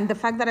again, the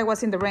fact that I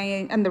was in the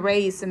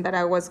race and that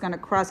I was going to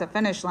cross a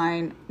finish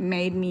line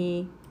made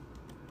me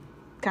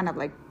kind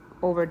of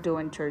overdo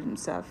in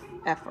terms of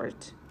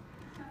effort.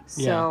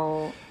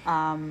 So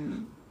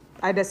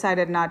I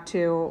decided not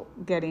to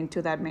get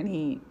into that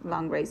many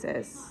long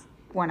races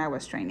when I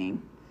was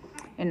training,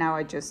 and now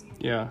I just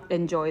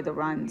enjoy the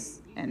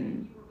runs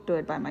and do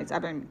it by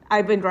myself.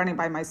 I've been running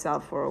by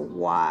myself for a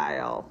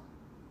while,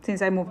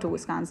 since I moved to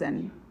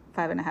Wisconsin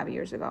 5.5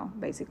 years ago,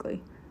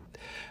 basically.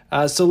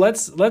 So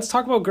let's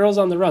talk about Girls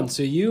on the Run.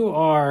 So you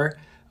are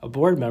a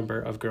board member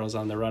of Girls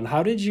on the Run.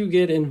 How did you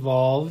get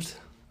involved?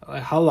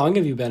 How long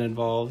have you been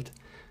involved?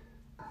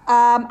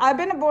 I've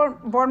been a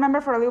board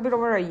member for a little bit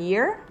over a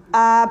year.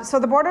 So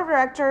the board of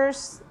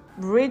directors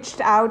reached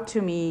out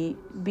to me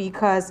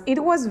because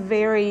it was a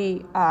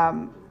very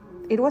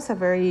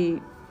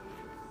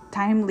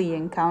timely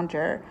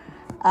encounter.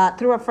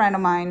 Through a friend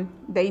of mine,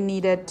 they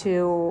needed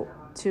to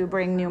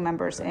bring new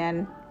members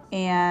in,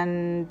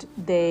 and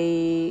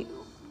they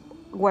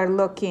were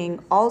looking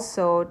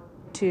also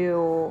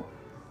to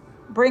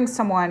bring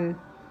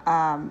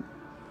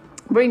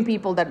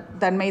people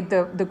that made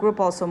the group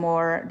also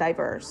more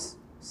diverse.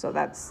 So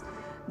that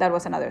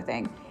was another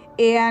thing.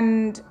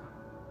 And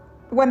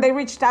when they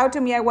reached out to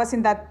me, I was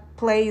in that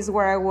place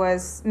where I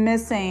was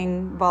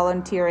missing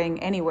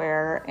volunteering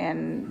anywhere,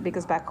 and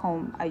because back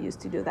home I used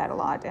to do that a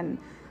lot, and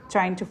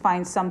trying to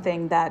find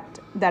something that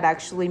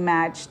actually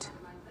matched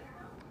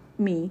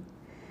me.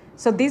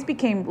 So this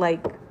became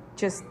like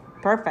just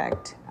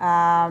perfect.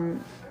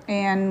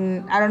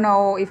 And I don't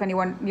know if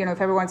anyone,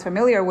 if everyone's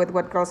familiar with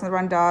what Girls on the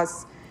Run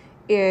does.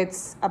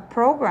 It's a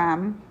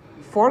program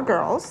for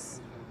girls,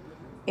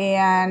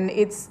 and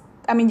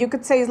you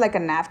could say it's like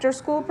an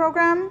after-school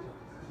program,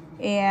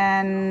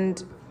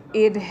 and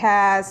it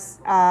has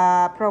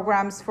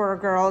programs for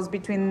girls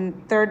between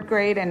 3rd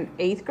grade and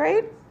 8th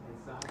grade.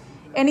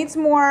 And it's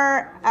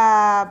more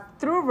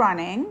through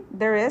running.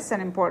 There is an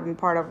important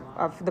part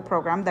of the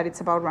program that it's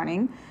about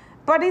running,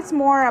 but it's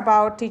more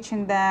about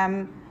teaching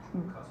them,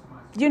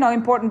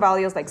 important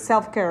values like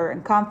self-care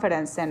and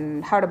confidence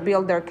and how to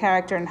build their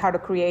character and how to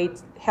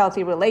create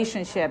healthy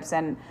relationships.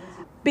 And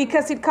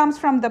because it comes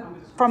from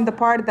the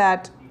part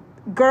that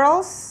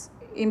girls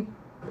in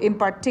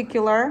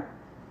particular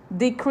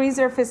decrease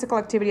their physical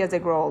activity as they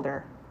grow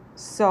older.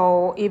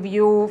 So if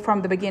you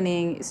from the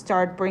beginning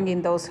start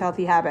bringing those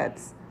healthy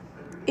habits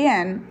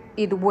in,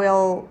 it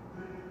will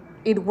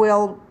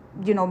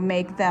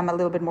make them a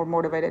little bit more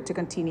motivated to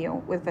continue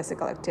with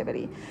physical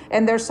activity.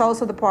 And there's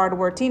also the part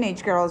where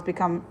teenage girls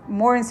become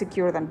more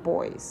insecure than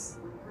boys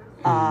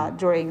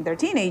during their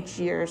teenage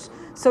years.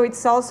 So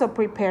it's also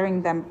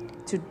preparing them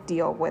to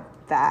deal with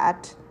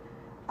that.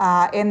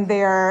 And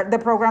the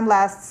program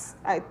lasts,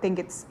 I think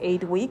it's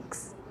 8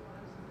 weeks.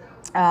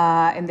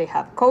 And they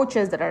have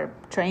coaches that are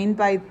trained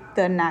by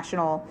the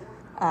National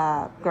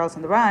Girls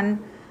on the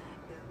Run.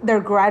 Their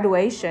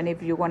graduation,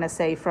 if you want to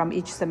say, from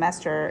each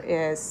semester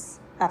is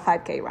a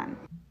 5K run.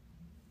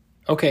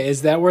 Okay,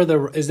 is that where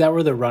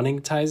the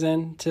running ties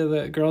in to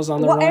the Girls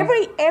on the Run?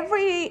 Well,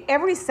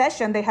 every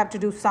session they have to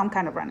do some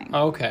kind of running.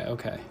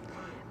 Okay.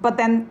 But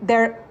then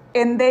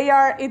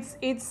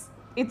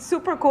it's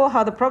super cool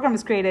how the program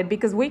is created,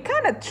 because we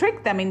kind of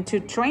trick them into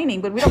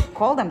training, but we don't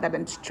call them that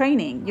into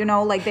training.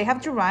 Like they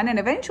have to run, and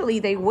eventually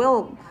they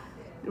will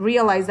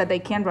realize that they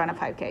can run a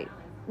 5K,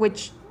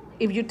 which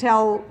if you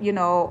tell, a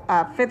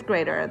 5th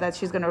grader that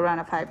she's going to run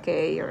a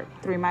 5K or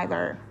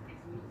 3-miler,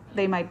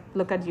 they might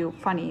look at you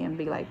funny and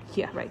be like,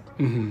 yeah, right.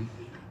 Mm-hmm.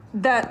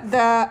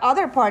 The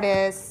other part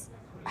is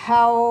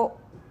how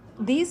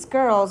these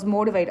girls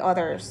motivate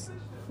others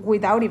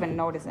without even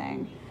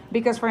noticing.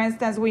 Because, for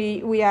instance,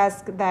 we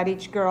ask that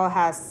each girl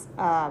has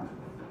a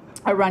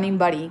running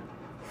buddy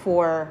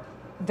for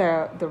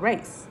the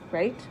race,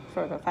 right?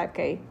 For the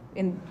 5K.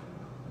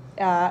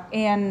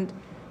 And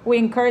we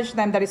encourage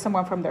them that it's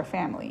someone from their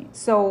family.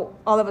 So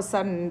all of a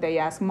sudden they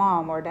ask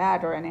mom or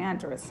dad or an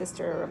aunt or a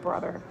sister or a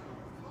brother.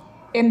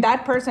 And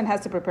that person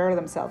has to prepare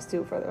themselves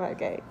too for the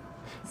 5K.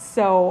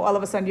 So all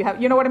of a sudden you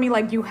have, what I mean?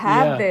 Like you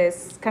have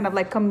this kind of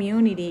like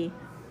community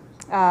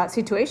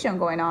situation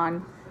going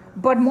on.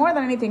 But more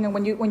than anything, and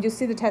when you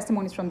see the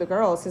testimonies from the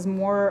girls, is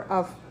more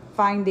of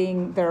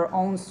finding their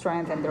own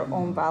strength and their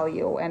own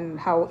value and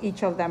how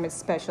each of them is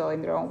special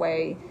in their own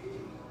way.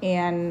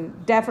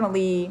 And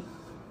definitely,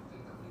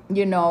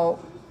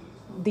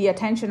 the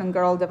attention on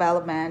girl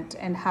development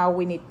and how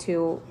we need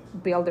to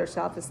build their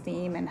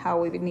self-esteem and how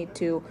we need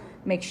to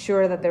make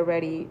sure that they're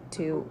ready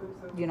to,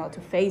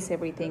 to face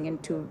everything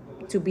and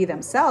to be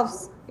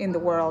themselves in the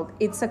world.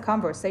 It's a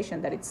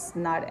conversation that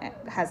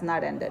has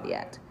not ended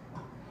yet.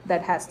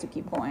 That has to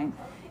keep going.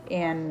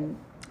 And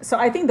so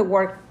I think the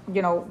work,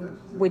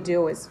 we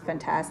do is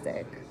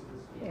fantastic.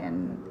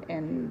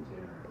 And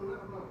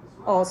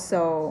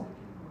also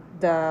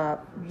the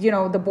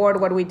board,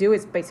 what we do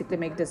is basically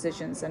make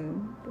decisions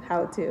and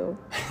how to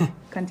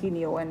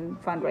continue and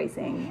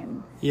fundraising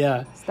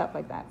and stuff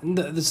like that.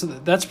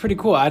 That's pretty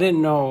cool. I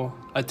didn't know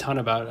a ton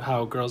about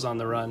how Girls on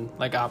the Run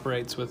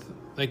operates with,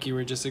 like you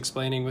were just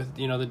explaining, with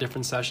the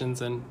different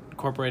sessions and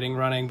incorporating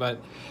running.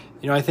 But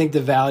I think the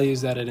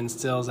values that it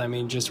instills,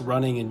 just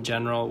running in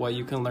general, what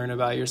you can learn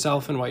about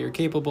yourself and what you're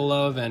capable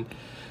of, and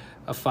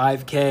a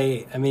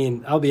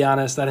 5K. I'll be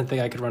honest, I didn't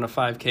think I could run a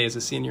 5K as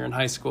a senior in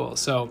high school.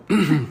 So,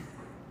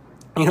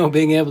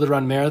 being able to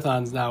run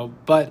marathons now,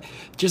 but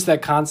just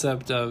that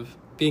concept of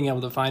being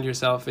able to find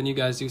yourself, and you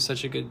guys do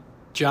such a good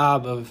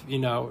job of,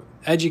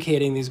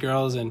 educating these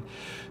girls and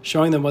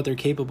showing them what they're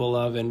capable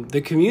of. And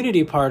the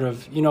community part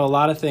of, a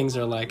lot of things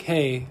are like,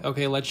 hey,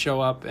 okay, let's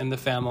show up and the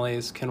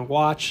families can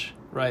watch,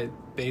 right,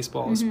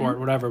 baseball, sport,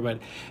 whatever, but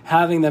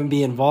having them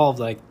be involved,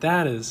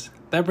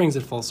 that brings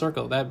it full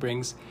circle.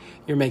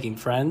 You're making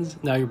friends,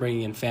 now you're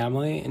bringing in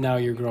family, and now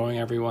you're growing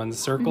everyone's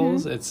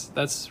circles.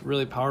 That's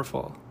really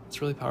powerful.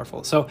 It's really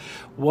powerful. So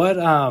what,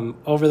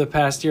 over the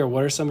past year,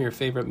 what are some of your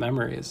favorite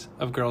memories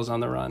of Girls on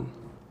the Run?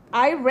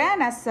 I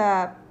ran as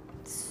a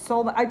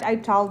I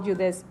told you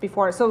this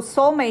before. So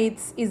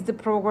Soulmates is the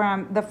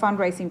program, the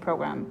fundraising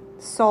program.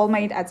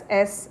 Soulmate, that's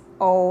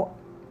SOLE,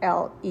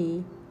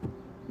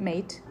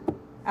 mate.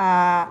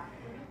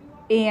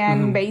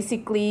 And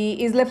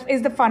basically is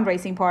the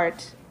fundraising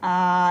part.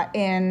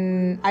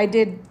 And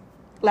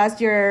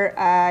last year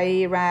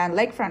I ran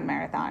Lakefront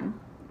Marathon,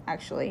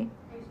 actually,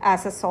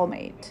 as a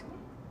Soulmate.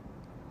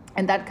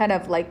 And that kind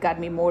of got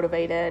me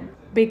motivated,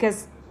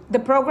 because the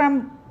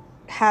program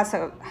has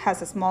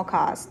a small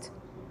cost.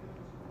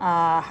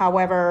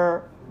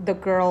 However, the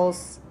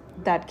girls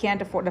that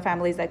can't afford, the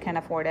families that can't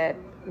afford it,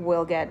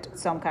 will get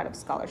some kind of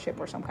scholarship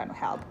or some kind of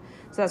help.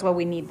 So that's why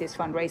we need these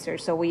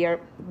fundraisers. So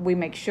we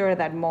make sure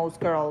that most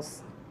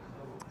girls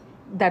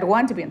that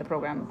want to be in the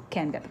program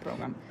can get the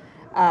program.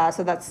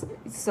 So that's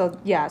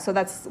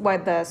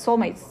what the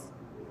Soulmates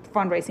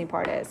fundraising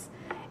part is.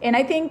 And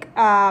I think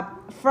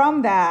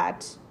from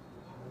that,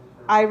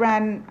 I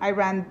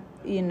ran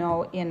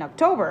in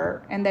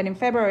October, and then in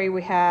February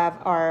we have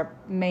our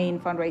main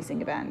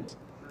fundraising event,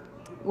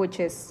 which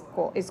is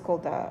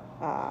called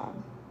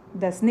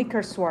the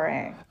Sneaker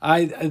Soiree.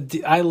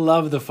 I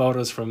love the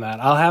photos from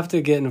that. I'll have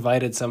to get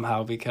invited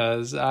somehow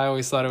because I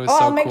always thought it was so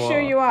I'll cool. make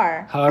sure you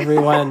are. How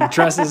everyone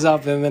dresses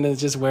up and then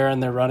is just wearing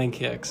their running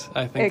kicks.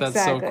 I think that's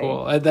so Exactly.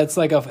 cool. That's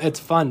it's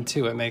fun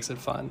too. It makes it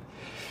fun.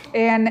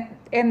 And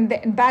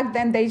back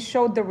then they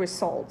showed the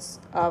results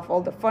of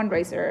all the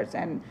fundraisers,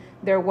 and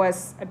there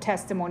was a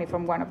testimony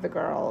from one of the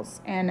girls,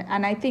 and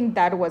I think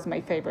that was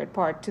my favorite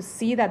part, to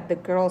see that the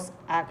girls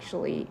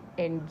actually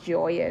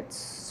enjoy it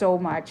so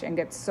much and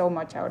get so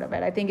much out of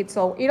it. I think it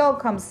all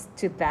comes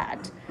to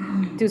that,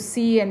 to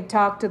see and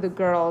talk to the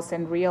girls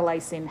and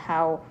realizing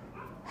how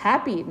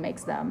happy it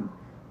makes them.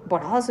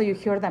 But also you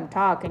hear them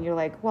talk and you're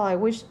like, well, I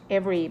wish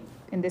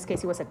in this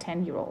case it was a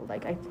 10-year-old,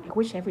 like I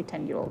wish every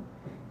 10-year-old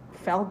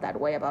felt that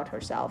way about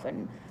herself,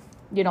 and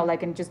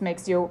and just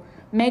makes you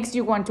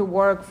want to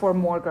work for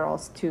more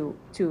girls to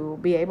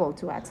be able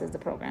to access the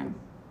program.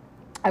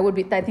 I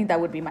think that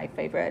would be my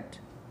favorite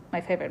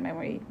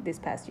memory this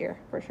past year,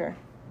 for sure.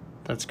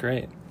 That's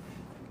great.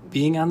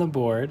 Being on the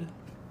board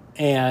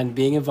and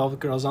being involved with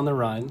Girls on the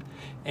Run,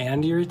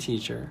 and you're a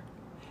teacher,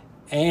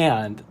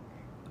 and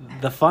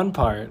the fun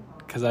part,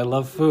 because I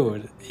love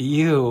food,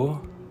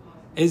 you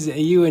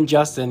and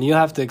Justin, you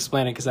have to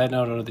explain it because I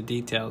don't know the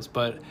details,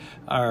 but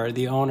are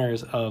the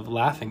owners of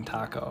Laughing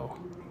Taco.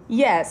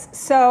 Yes.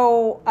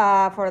 So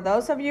for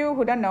those of you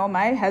who don't know,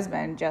 my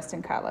husband,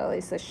 Justin Carlisle,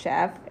 is a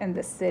chef in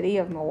the city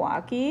of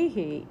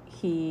Milwaukee.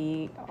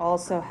 He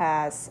also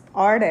has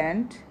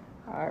Ardent,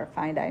 our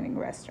fine dining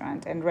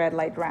restaurant, and Red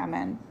Light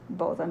Ramen,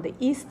 both on the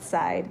east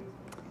side.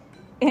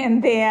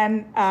 And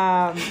then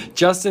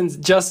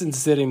Justin's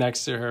sitting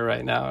next to her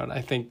right now, and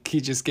I think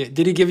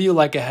did he give you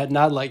like a head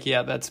nod, like,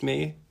 yeah, that's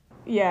me?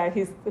 Yeah,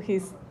 him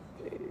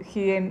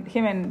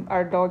and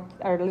our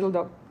little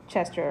dog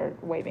Chester are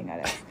waving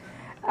at us.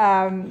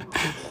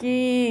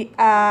 He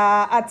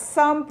at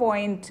some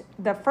point,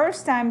 the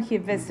first time he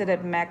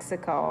visited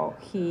Mexico,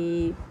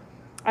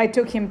 I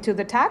took him to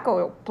the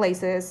taco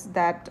places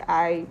that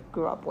I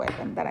grew up with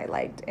and that I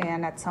liked.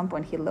 And at some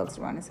point he looks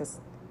around and says,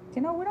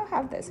 we don't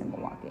have this in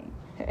Milwaukee.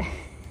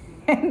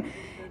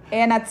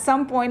 and at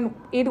some point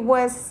it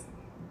was,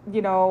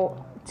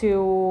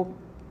 to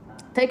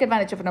take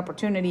advantage of an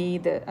opportunity,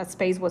 a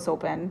space was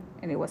open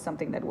and it was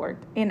something that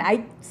worked. And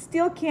I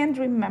still can't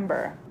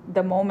remember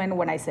the moment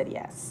when I said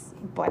yes,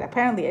 but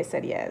apparently I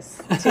said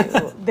yes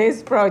to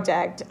this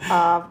project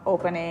of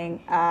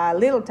opening a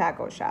little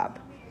taco shop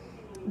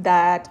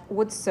that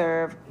would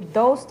serve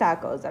those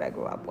tacos that I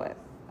grew up with.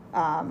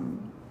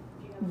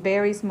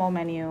 Very small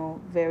menu,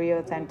 very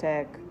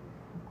authentic,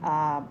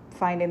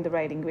 finding the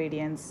right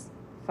ingredients,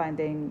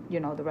 finding,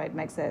 the right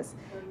mixes,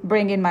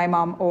 bringing my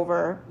mom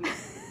over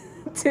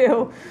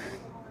to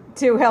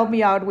help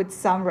me out with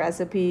some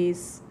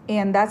recipes.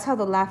 And that's how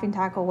the Laughing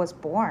Taco was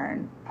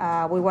born.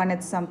 We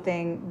wanted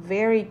something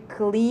very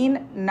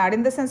clean, not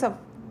in the sense of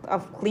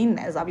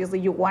cleanness. Obviously,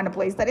 you want a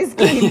place that is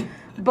clean,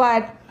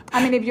 but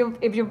I mean,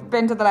 if you've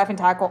been to the Laughing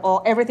Taco,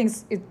 all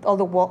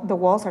the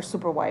walls are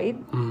super white,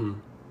 mm-hmm.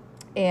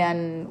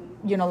 And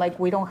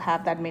we don't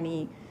have that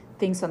many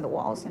things on the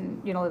walls,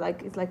 and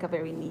it's like a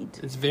very neat.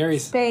 It's very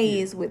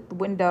space with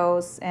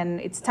windows,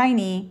 and it's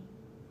tiny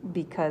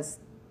because.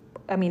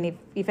 I mean,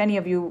 if any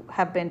of you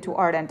have been to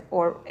Ardent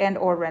or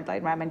Red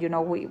Light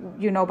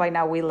Ramen, by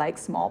now we like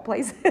small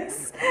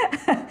places,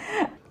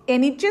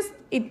 and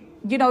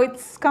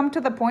it's come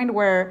to the point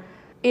where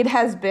it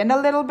has been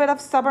a little bit of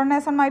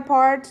stubbornness on my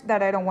part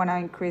that I don't want to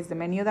increase the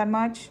menu that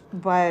much.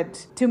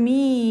 But to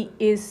me,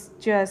 is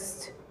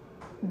just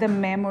the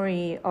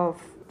memory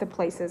of the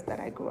places that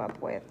I grew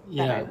up with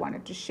that I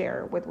wanted to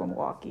share with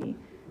Milwaukee,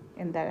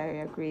 and that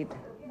I agreed,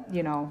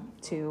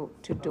 to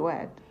do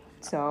it.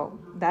 So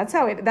that's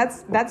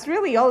that's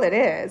really all it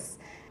is.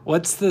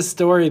 What's the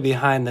story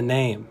behind the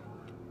name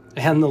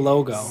and the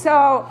logo?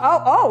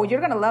 So, you're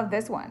going to love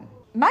this one.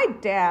 My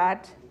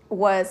dad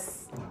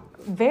was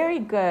very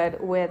good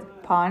with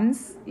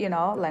puns,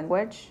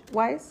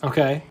 language-wise.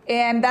 Okay.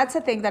 And that's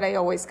a thing that I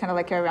always kind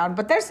of carry around.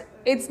 But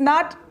it's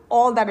not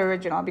all that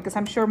original, because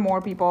I'm sure more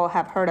people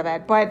have heard of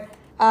it. But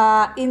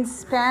in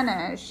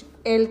Spanish,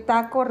 el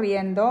taco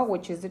riendo,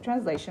 which is the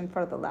translation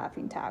for the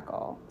laughing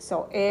taco.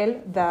 So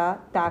the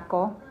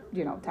taco,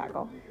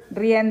 taco.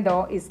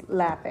 Riendo is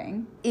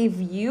laughing. If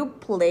you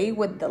play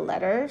with the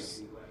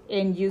letters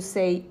and you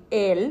say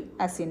el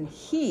as in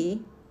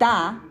he,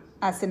 ta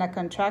as in a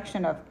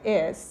contraction of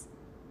is,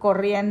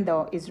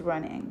 corriendo is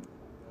running.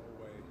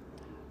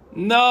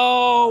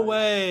 No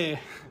way.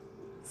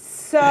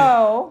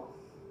 So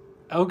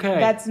Okay.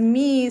 That's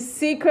me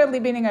secretly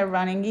being a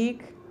running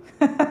geek.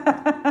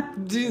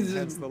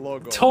 Hence the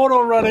logo.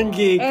 Total running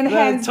geek. And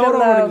hence the total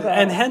logo.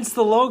 And hence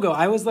the logo.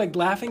 I was like,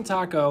 Laughing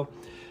Taco,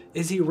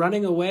 is he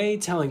running away,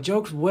 telling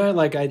jokes? Where?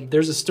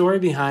 There's a story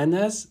behind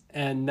this,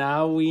 and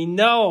now we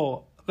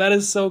know. That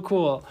is so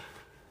cool.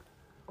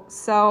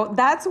 So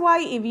that's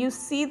why if you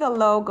see the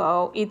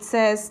logo, it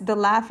says the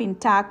Laughing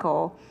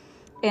Taco,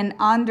 and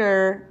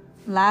under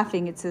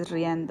laughing it says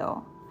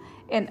riendo.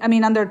 And I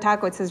mean under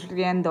taco it says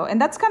riendo.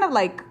 And that's kind of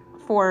like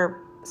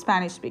for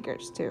Spanish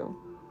speakers too.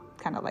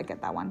 Kind of like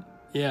get that one.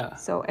 Yeah.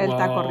 So el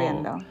taco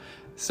riendo.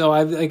 So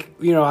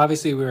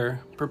obviously we were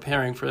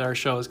preparing for our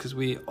shows because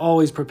we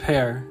always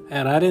prepare,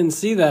 and I didn't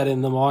see that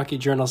in the Milwaukee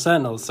Journal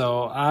Sentinel.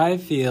 So I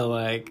feel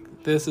like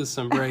this is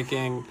some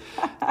breaking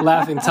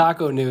Laughing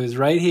Taco news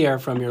right here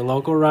from your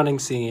local running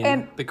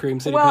scene, the Cream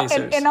City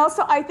Pacers. And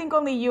also I think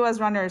only you as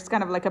runners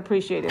kind of like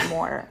appreciate it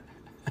more.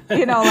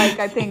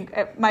 I think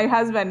my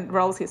husband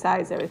rolls his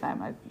eyes every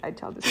time I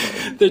tell the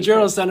story. The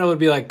Journal Sentinel would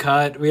be like,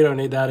 cut, we don't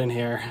need that in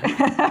here.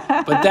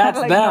 But that's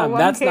like, them. No,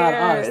 that's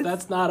cares. Not us.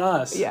 That's not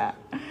us. Yeah.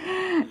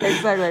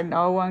 Exactly.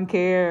 No one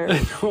cares.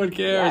 No one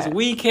cares. Yeah.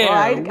 We care.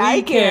 Well,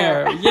 I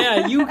care.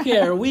 Yeah, you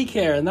care. We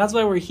care. And that's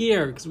why we're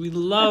here, because we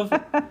love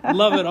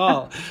it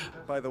all.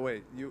 By the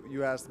way,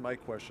 you asked my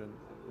question.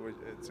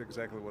 It's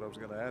exactly what I was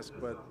going to ask.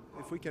 But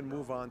if we can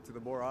move on to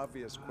the more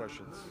obvious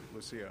questions,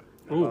 Lucia,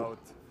 about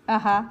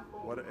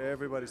what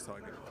everybody's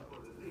talking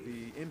about.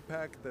 The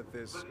impact that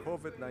this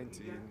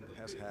COVID-19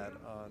 has had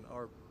on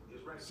our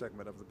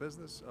segment of the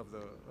business, of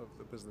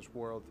the business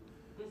world,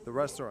 the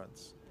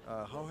restaurants.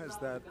 How has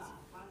that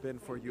been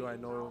for you? I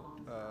know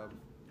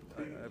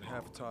I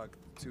have talked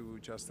to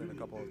Justin a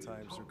couple of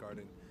times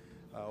regarding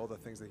all the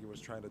things that he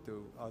was trying to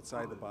do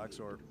outside the box,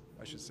 or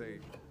I should say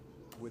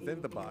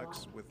within the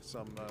box, with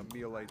some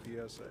meal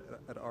ideas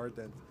at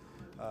Ardent,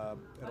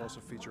 and also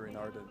featuring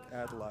Ardent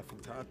at Laughing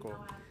Taco.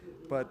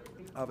 But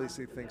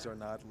obviously things are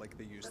not like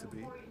they used to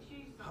be.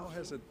 How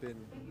has it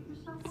been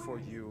for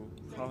you?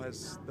 How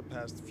has the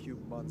past few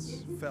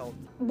months felt?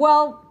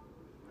 Well,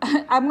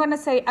 I'm going to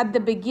say at the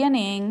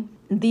beginning,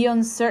 the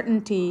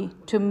uncertainty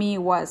to me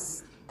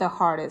was the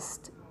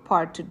hardest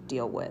part to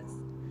deal with.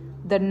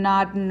 The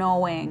not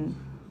knowing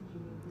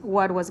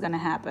what was going to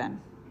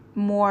happen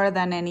more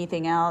than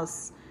anything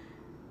else.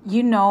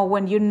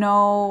 When you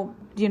know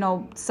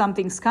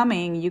something's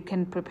coming, you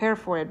can prepare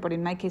for it. But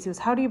in my case, it was,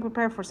 how do you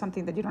prepare for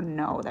something that you don't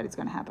know that it's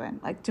going to happen?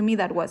 Like, to me,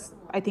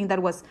 I think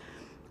that was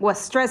what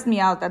stressed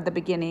me out at the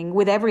beginning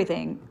with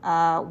everything,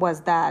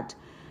 was that.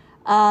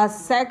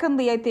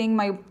 Secondly, I think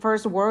my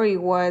first worry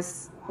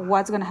was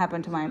what's going to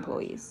happen to my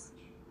employees.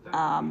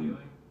 I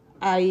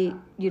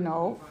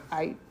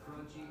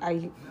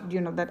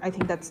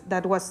think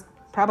that was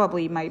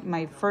probably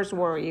my first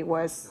worry,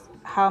 was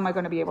how am I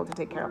going to be able to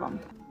take care of them?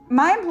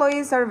 My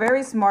employees are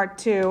very smart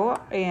too,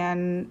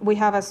 and we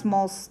have a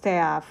small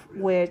staff,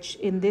 which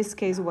in this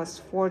case was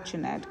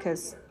fortunate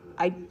because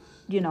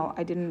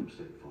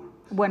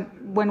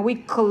when we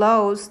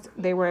closed,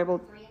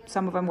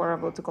 some of them were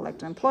able to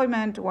collect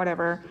employment,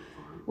 whatever.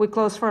 We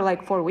closed for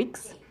like 4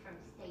 weeks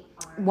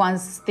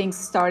once things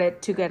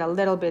started to get a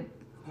little bit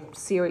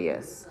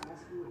serious.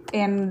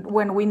 And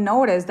when we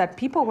noticed that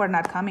people were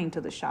not coming to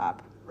the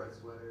shop,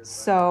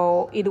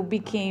 so it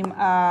became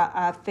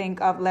a thing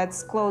of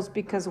let's close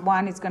because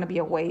one, it's going to be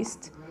a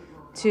waste.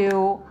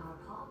 Two,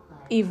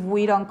 if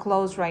we don't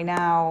close right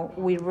now,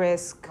 we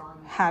risk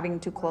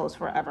having to close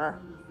forever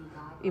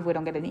if we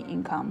don't get any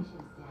income.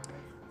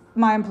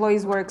 My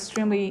employees were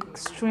extremely,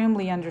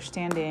 extremely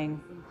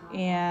understanding,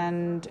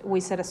 and we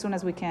said as soon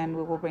as we can,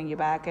 we will bring you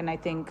back. And I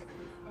think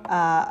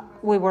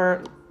we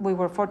were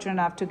fortunate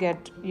enough to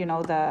get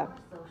the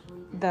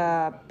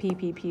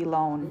PPP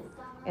loan,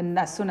 and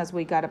as soon as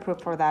we got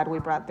approved for that, we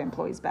brought the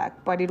employees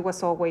back. But it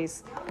was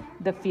always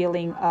the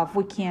feeling of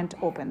we can't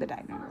open the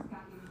dining room.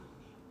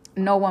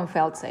 No one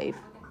felt safe.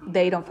 We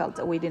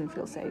didn't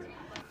feel safe.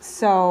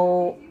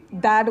 So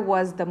that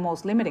was the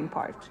most limiting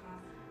part.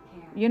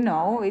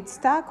 It's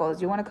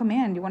tacos. You want to come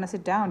in, you want to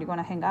sit down, you want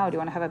to hang out, you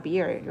want to have a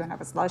beer, you want to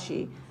have a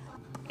slushie.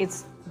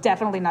 It's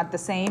definitely not the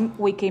same.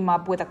 We came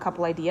up with a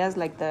couple ideas,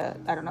 like we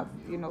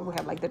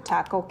have like the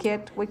taco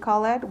kit, we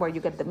call it, where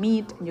you get the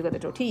meat and you get the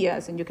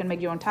tortillas and you can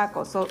make your own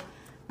tacos. So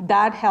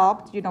that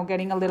helped,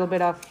 getting a little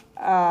bit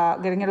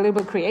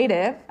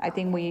creative. I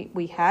think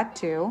we had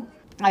to.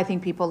 I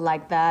think people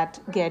like that,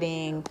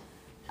 getting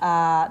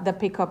the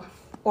pickup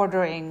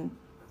ordering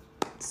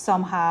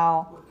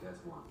somehow.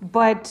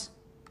 But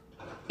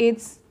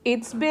it's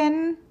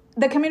been,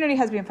 the community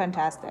has been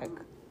fantastic.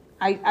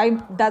 I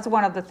that's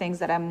one of the things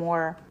that I'm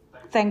more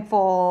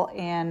thankful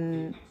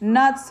and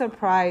not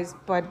surprised,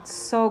 but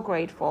so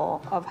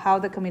grateful of how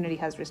the community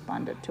has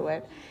responded to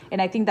it.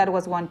 And I think that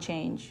was one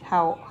change,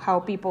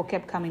 how people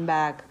kept coming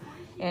back.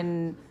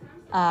 And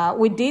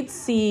we did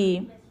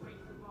see,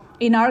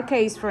 in our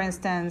case, for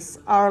instance,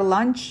 our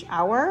lunch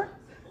hour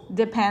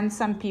depends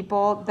on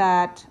people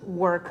that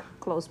work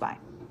close by.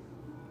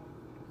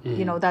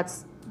 Mm-hmm.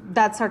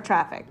 That's our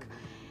traffic.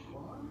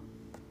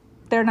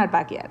 They're not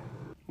back yet.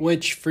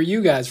 Which for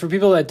you guys, for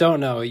people that don't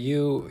know,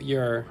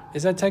 you're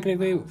is that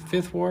technically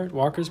Fifth Ward,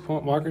 Walker's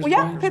Point, Well,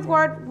 yeah, Point? Fifth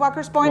Ward,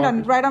 Walker's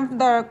Point, right on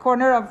the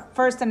corner of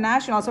First and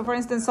National. So, for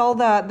instance, all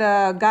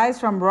the guys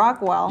from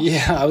Rockwell.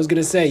 Yeah, I was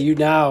gonna say you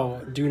now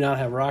do not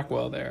have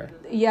Rockwell there.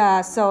 Yeah,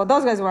 so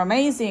those guys were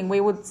amazing.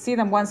 We would see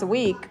them once a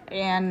week,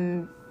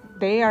 and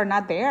they are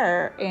not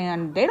there,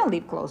 and they don't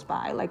live close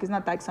by. Like, it's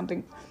not like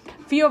something.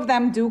 Few of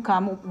them do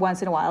come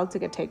once in a while to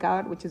get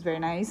takeout, which is very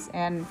nice.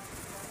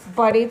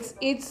 But it's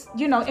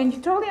you know, and you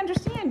totally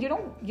understand. You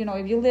don't, you know,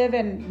 if you live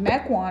in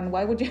Mequon,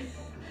 why would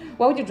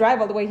you drive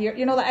all the way here?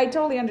 You know, I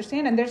totally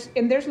understand.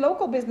 And there's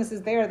local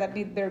businesses there that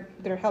need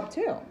their help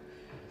too.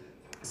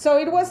 So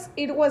it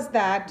was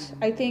that.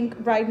 I think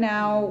right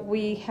now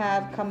we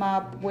have come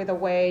up with a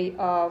way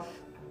of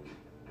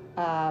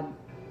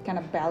kind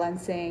of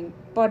balancing,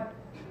 but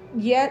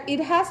yet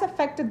it has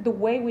affected the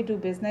way we do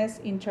business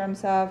in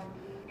terms of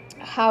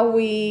how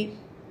we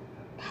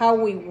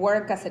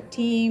work as a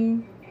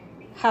team,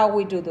 how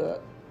we do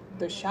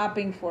the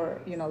shopping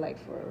for, you know, like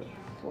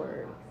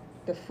for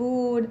the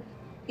food.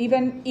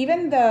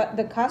 Even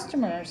the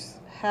customers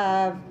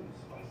have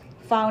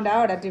found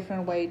out a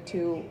different way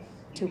to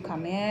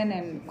come in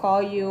and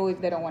call you if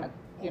they don't want to,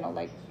 you know,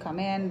 like come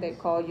in, they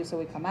call you so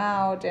we come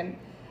out, and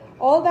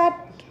all that.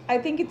 I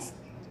think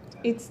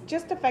it's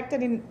just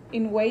affected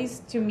in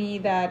ways to me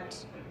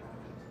that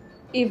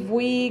if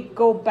we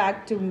go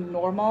back to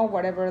normal,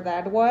 whatever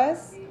that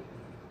was,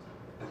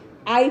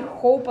 I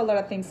hope a lot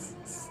of things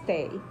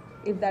stay,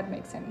 if that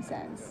makes any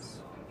sense.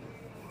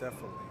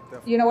 Definitely.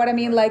 You know what I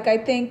mean? Like I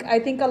think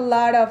a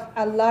lot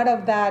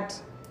of that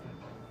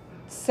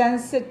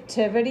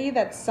sensitivity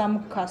that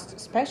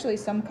especially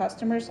some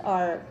customers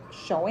are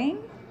showing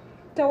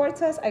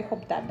towards us, I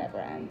hope that never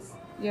ends.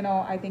 You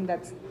know, I think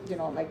that's, you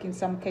know, like in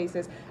some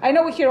cases, I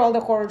know we hear all the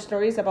horror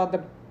stories about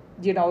the,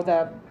 you know,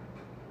 the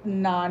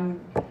non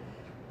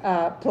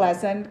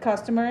pleasant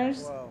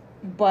customers, Wow.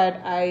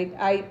 but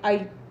I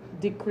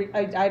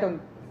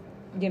don't,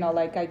 you know,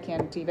 like I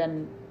can't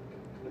even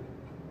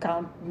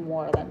count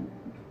more than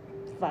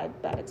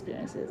 5 bad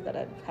experiences that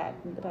I've had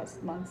in the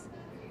past months.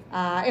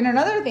 And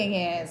another thing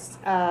is,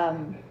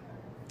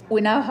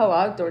 we now have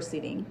outdoor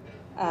seating.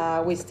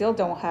 We still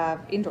don't have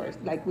indoors,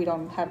 like we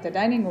don't have the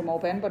dining room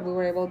open, but we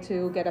were able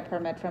to get a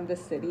permit from the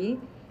city,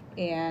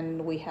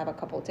 and we have a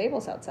couple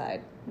tables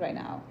outside right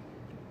now.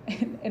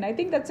 And I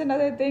think that's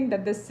another thing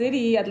that the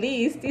city at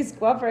least is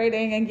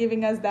cooperating and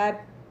giving us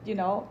that, you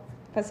know,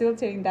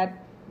 facilitating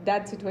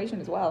that situation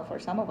as well for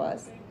some of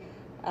us,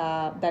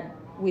 that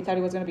we thought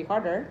it was going to be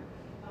harder,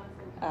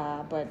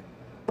 but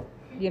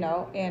you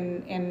know,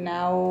 and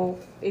now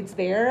it's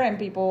there and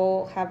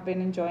people have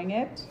been enjoying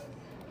it.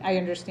 I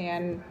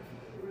understand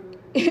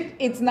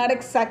it's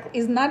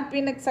not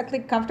been exactly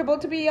comfortable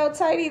to be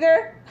outside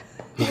either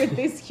with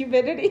this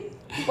humidity,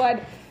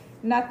 but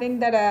nothing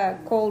that a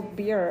cold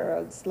beer or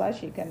a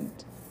slushy can,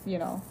 you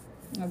know,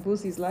 a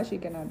boozy slushy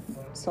cannot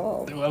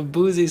solve. A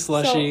boozy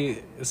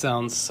slushy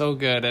sounds so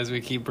good as we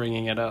keep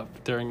bringing it up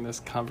during this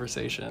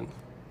conversation.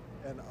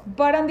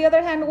 But on the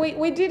other hand,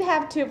 we did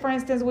have to, for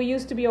instance, we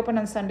used to be open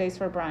on Sundays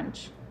for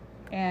brunch.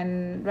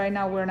 And right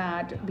now we're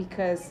not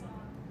because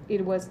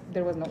there was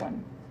no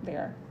one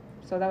there.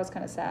 So that was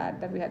kind of sad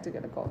that we had to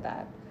get a go of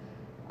that.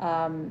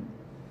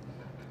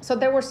 So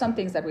there were some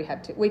things that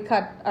we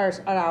cut our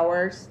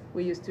hours.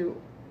 We used to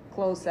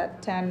close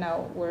at 10,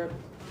 now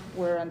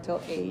we're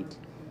until 8.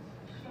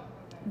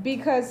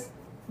 Because,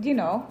 you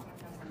know,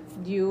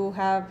 you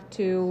have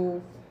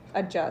to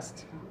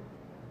adjust.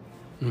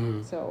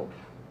 Mm-hmm. So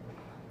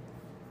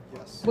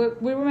Yes.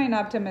 we remain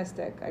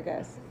optimistic, I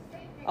guess.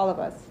 All of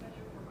us,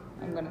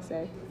 I'm going to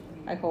say.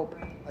 I hope.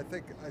 I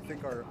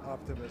think our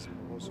optimism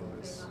also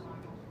is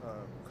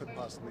could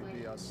possibly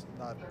be us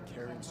not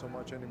caring so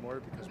much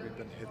anymore because we've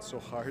been hit so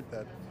hard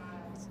that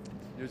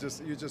you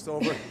just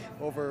over.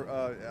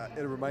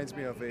 It reminds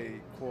me of a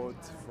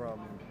quote from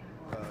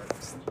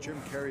Jim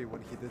Carrey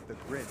when he did The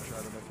Grinch.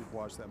 I don't know if you've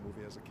watched that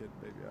movie as a kid.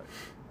 Maybe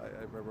I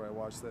remember I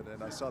watched it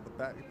and I saw the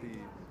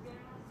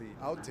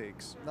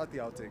outtakes, not the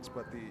outtakes,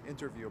 but the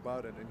interview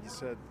about it, and he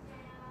said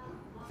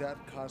that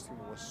costume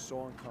was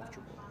so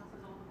uncomfortable.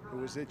 It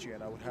was itchy,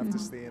 and I would have to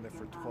stay in it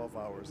for 12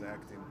 hours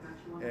acting.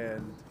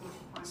 And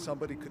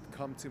somebody could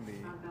come to me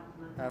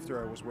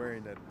after I was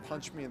wearing it,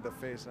 punch me in the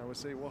face, and I would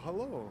say, "Well,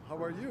 hello, how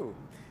are you?"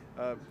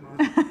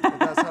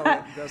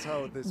 That's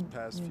how this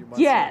past few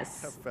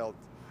months have felt.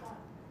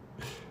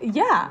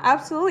 Yeah,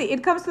 absolutely.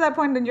 It comes to that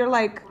point, and you're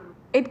like,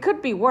 it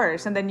could be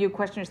worse, and then you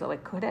question yourself,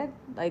 like, could it?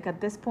 Like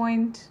at this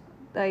point,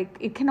 like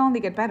it can only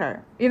get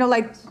better. You know,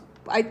 like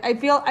I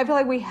feel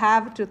like we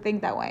have to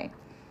think that way.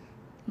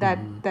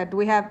 That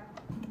we have.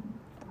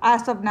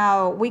 As of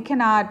now, we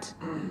cannot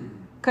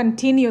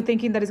continue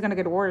thinking that it's going to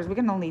get worse. We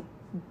can only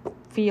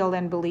feel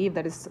and believe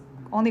that it's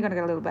only going to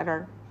get a little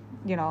better,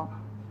 you know,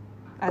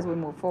 as we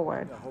move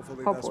forward. Yeah,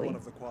 hopefully that's one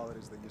of the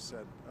qualities that you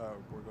said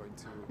we're going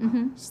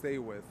to stay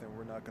with, and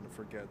we're not going to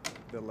forget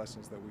the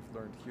lessons that we've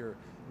learned here.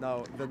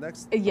 Now, the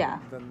next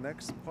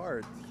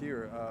part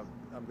here,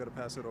 I'm going to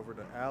pass it over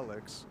to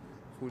Alex,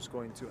 who's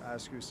going to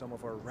ask you some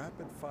of our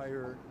rapid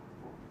fire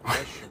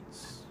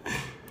questions.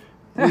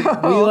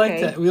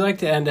 We like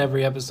to end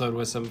every episode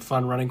with some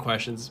fun running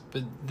questions,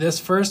 but this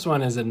first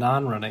one is a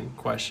non-running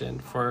question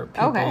for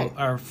people, Okay.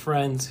 our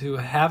friends who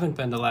haven't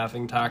been to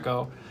Laughing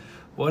Taco.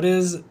 What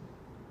is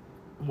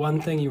one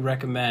thing you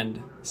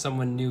recommend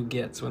someone new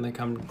gets when they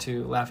come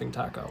to Laughing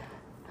Taco?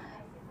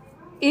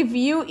 If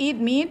you eat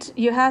meat,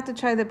 you have to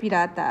try the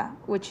pirata,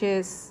 which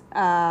is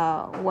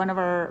one of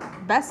our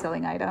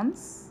best-selling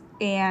items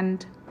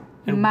and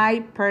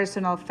my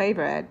personal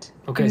favorite.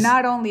 Okay.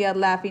 Not only at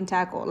Laughing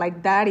Taco,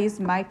 like that is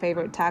my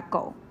favorite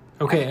taco.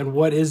 Okay, and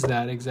what is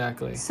that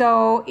exactly?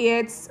 So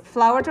it's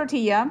flour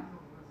tortilla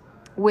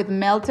with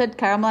melted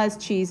caramelized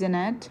cheese in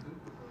it,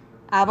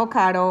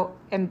 avocado,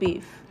 and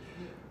beef.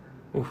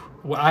 Oof.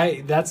 Well,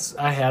 I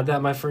had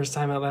that my first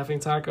time at Laughing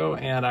Taco,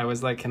 and I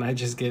was like, can I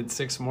just get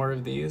 6 more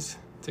of these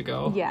to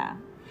go? Yeah.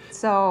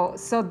 So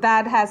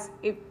that has,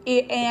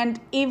 and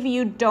if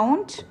you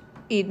don't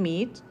eat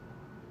meat,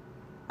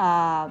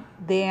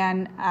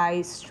 then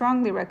I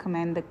strongly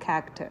recommend the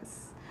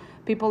cactus.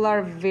 People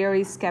are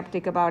very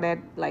skeptic about it,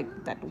 like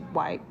that.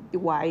 Why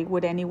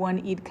would anyone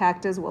eat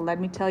cactus? Well, let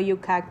me tell you,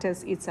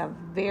 cactus, it's a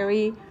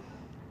very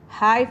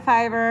high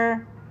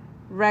fiber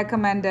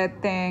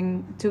recommended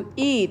thing to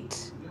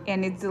eat,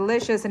 and it's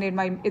delicious, and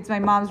it's my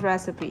mom's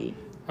recipe.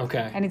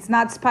 Okay. And it's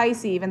not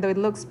spicy, even though it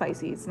looks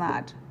spicy. It's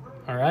not.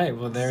 All right.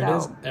 Well, there it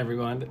is,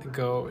 everyone.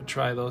 Go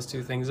try those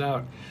 2 things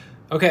out.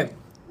 Okay.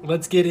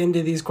 Let's get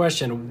into these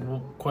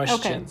questions.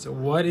 Okay.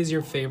 What is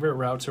your favorite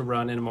route to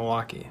run in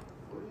Milwaukee?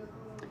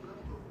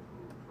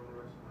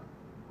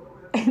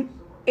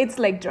 It's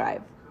Lake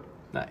Drive.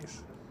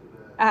 Nice.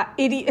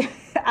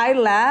 I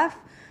laugh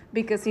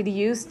because it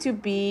used to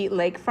be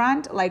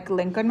lakefront, like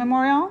Lincoln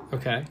Memorial,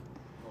 Okay.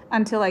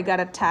 until I got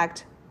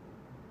attacked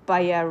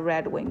by a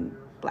red-winged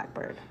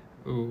blackbird.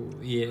 Ooh,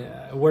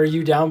 yeah. Were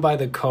you down by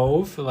the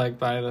Cove, like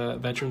by the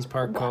Veterans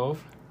Park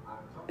Cove?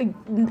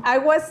 I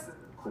was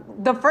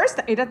the first.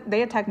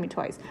 They attacked me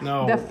twice.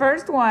 No. The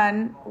first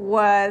one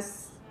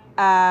was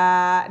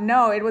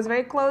no. It was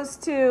very close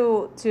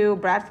to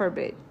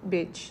Bradford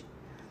Beach,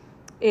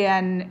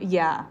 and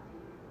yeah,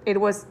 it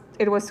was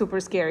super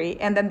scary.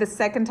 And then the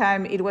second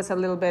time, it was a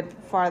little bit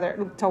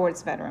farther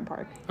towards Veteran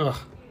Park. Ugh.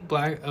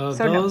 Those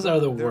no. are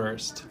the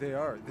worst. They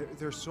are.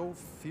 They're so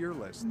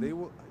fearless. They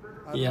will.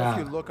 I don't know Yeah. if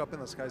you look up in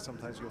the sky,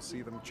 sometimes you'll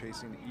see them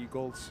chasing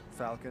eagles,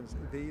 falcons.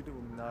 They do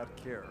not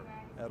care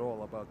at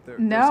all about their.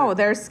 No,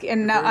 they're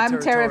and now I'm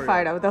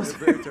terrified of those.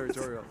 They're very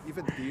territorial.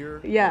 Even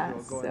deer. Yeah,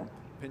 They'll go so- and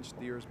pinch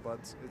deer's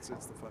butts. It's the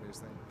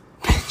funniest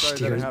thing. Sorry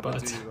that it Deer's happened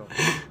butts. to you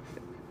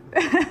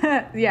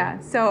though. Yeah,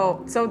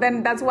 so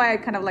then that's why I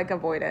kind of like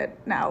avoid it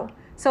now.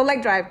 So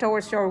like drive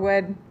towards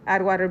Shorewood,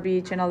 Atwater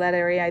Beach, and all that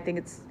area.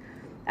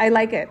 I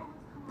like it.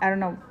 I don't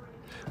know.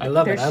 I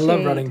love it. There's I love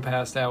shade. running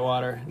past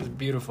Atwater. It's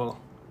beautiful.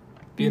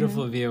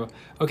 Beautiful view.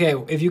 Okay,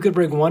 if you could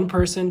bring one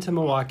person to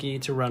Milwaukee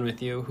to run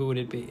with you, who would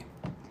it be?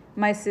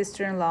 My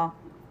sister-in-law.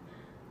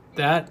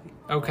 That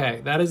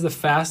is the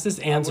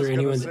fastest answer gonna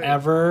anyone's say.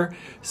 ever.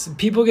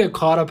 People get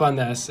caught up on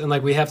this, and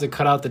like we have to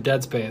cut out the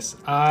dead space.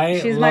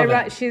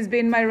 She's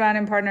been my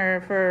running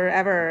partner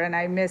forever, and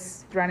I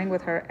miss running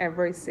with her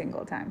every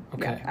single time.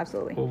 Okay, Yeah,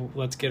 absolutely. Well,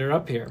 let's get her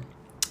up here.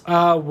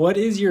 What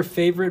is your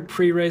favorite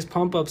pre-race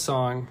pump-up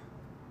song?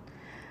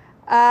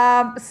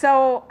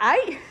 So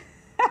I,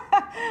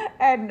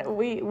 and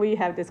we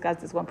have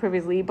discussed this one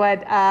previously,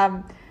 but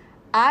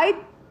I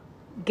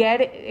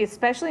get,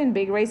 especially in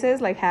big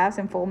races like halves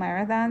and full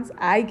marathons,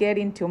 I get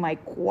into my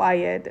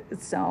quiet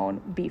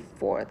zone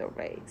before the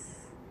race.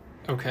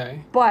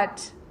 Okay.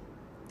 But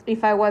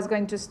if I was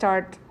going to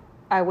start,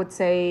 I would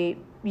say,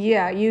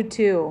 yeah, You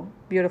Too,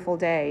 Beautiful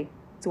Day.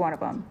 It's one of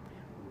them.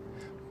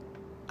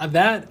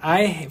 That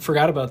I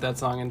forgot about that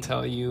song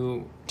until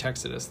you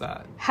texted us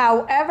that.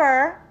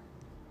 However,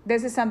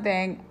 this is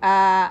something,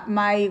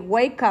 my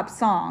wake up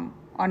song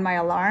on my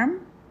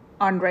alarm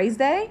on race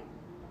day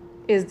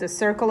is The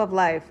Circle of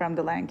Life from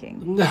The Lion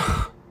King.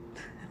 No,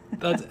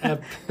 that's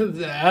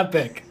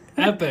epic.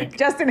 Epic.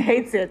 Justin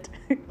hates it.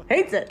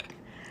 Hates it.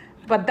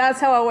 But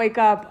that's how I wake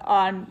up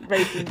on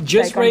racing.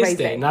 Just like on race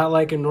day, not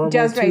like a normal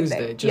Just race Tuesday.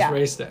 day, Just yeah.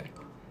 race day.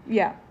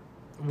 Yeah.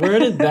 Where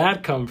did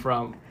that come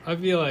from? I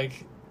feel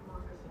like.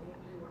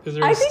 Is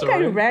there a I think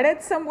story? I read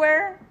it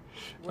somewhere.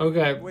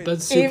 Okay, Wait.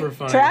 that's super If,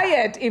 funny. try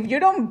it. If you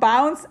don't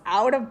bounce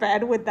out of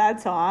bed with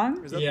that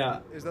song. Is that, Yeah.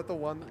 Is that the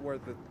one where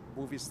the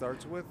movie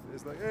starts with?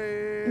 It's like,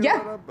 hey.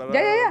 Yeah. ba-da,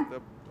 Yeah.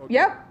 okay.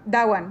 Yep,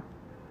 that one.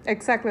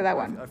 Exactly that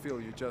one. I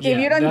feel you, just. Yeah. If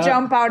you don't that-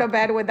 jump out of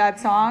bed with that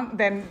song,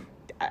 then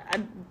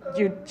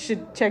you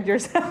should check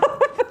yourself.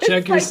 Check It's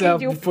like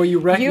yourself if before you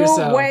wreck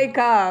yourself.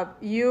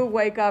 You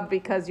wake up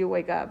because you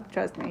wake up.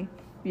 Trust me.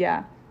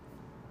 Yeah.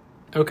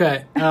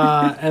 Okay,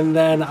 and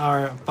then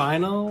our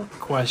final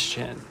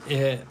question.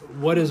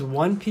 What is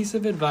one piece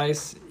of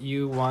advice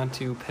you want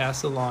to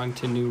pass along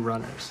to new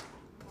runners?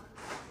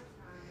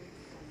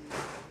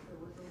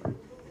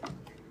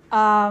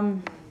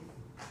 Wow.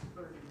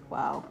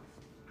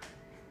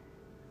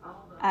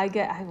 I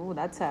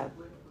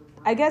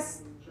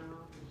guess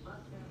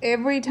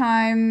every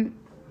time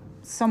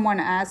someone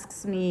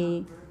asks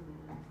me,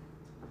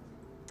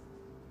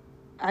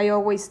 I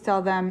always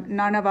tell them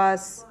none of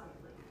us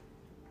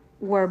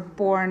were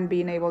born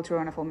being able to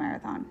run a full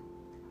marathon.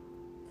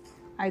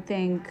 I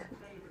think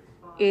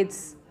it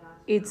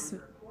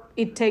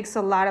takes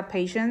a lot of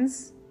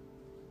patience,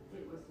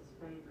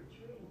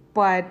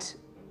 but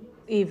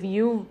if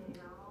you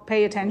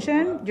pay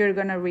attention, you're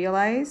gonna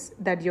realize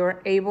that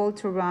you're able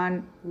to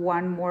run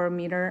 1 more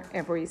meter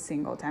every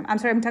single time. I'm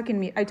sorry,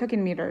 I talk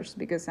in meters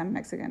because I'm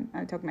Mexican.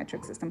 I talk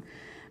metric system,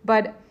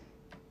 but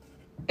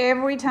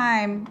every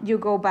time you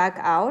go back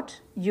out,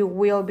 you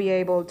will be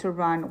able to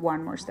run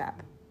 1 more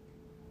step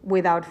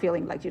without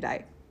feeling like you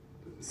died.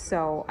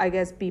 So I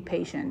guess be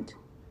patient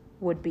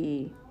would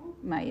be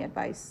my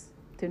advice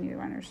to new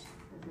runners.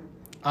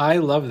 I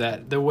love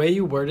that. The way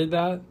you worded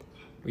that,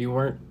 you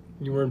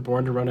weren't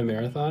born to run a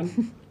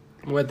marathon.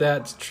 What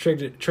that's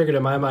triggered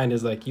in my mind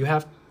is like you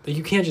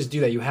can't just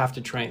do that. You have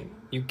to train.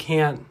 You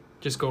can't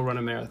just go run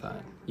a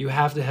marathon. You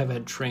have to have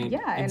had trained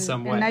in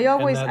some way. And I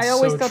always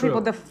tell true.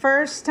 people the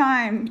first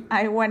time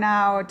I went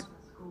out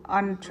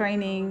on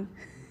training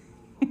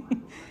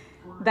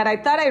that I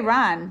thought I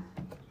ran,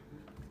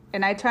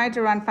 and I tried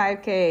to run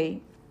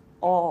 5K,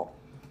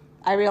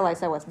 I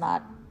realized I was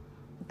not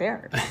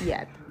there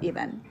yet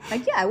even.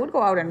 Like, yeah, I would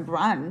go out and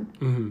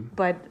run,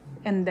 but,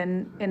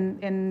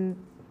 and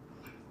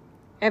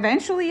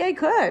eventually I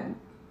could.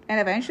 And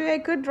eventually I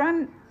could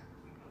run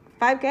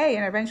 5K,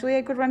 and eventually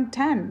I could run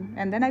 10,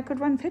 and then I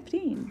could run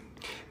 15.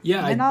 Yeah.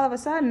 And then all of a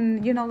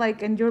sudden,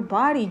 and your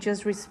body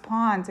just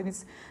responds. And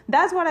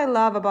that's what I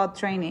love about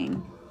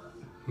training.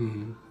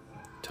 Mm-hmm.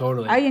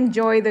 Totally. I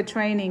enjoy the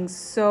training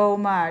so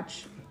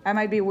much. I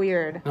might be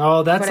weird.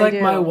 Oh, that's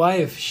like my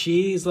wife.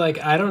 She's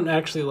like, I don't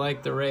actually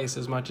like the race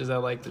as much as I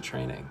like the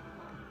training.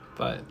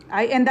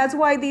 And that's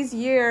why this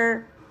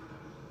year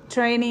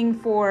training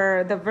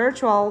for the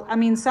virtual,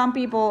 some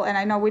people, and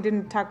I know we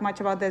didn't talk much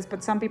about this,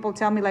 but some people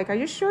tell me like, are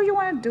you sure you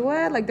want to do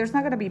it? Like, there's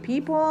not going to be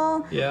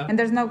people. Yeah. And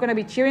there's not going to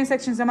be cheering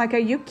sections. I'm like, are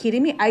you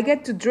kidding me? I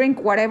get to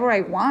drink whatever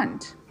I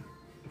want.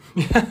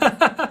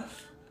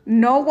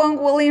 No one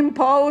will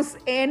impose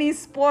any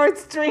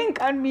sports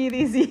drink on me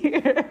this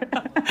year.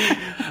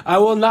 I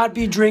will not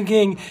be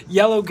drinking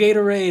yellow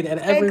Gatorade at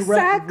every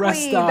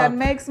rest stop. That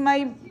makes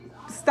my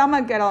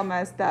stomach get all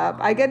messed up.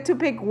 I get to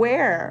pick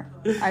where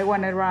I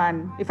want to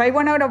run. If I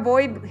want to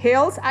avoid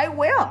hills, I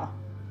will.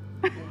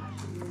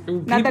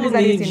 Not that it's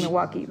that easy in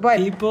Milwaukee, but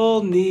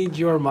people need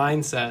your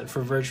mindset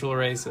for virtual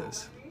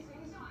races.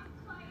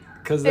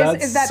 Because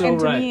that's so and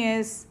to right. me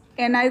is,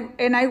 and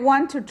I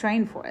want to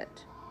train for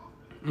it.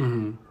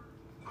 Mm-hmm.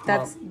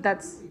 That's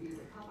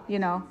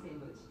Yeah.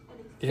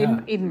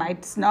 It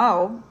might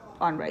snow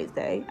on race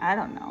day. I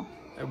don't know.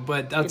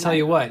 But I'll tell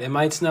you what, it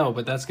might snow,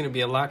 but that's going to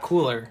be a lot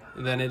cooler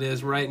than it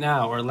is right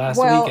now or last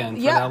weekend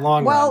for that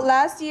long run.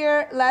 Last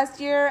year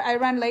I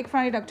ran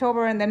Lakefront in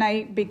October, and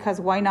then because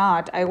why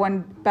not? I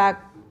went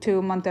back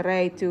to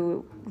Monterrey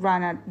to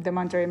run at the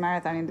Monterrey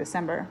Marathon in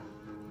December,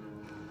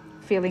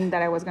 feeling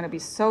that I was going to be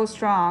so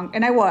strong,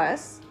 and I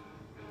was,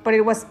 but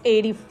it was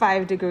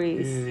 85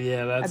 degrees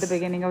at the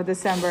beginning of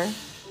December.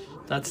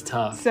 That's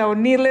tough. So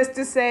needless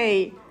to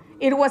say,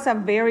 it was a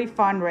very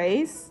fun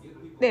race.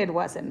 It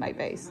wasn't my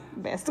best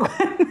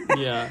one.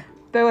 Yeah.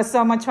 But it was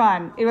so much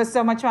fun. It was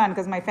so much fun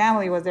because my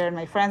family was there and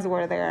my friends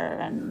were there,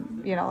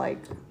 and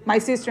my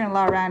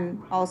sister-in-law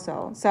ran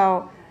also.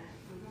 So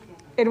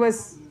it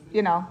was,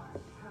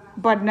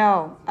 but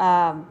no,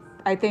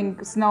 I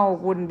think snow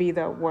wouldn't be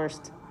the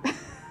worst.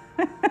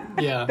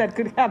 Yeah. That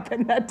could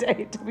happen that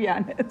day, to be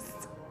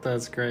honest.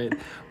 That's great.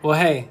 Well,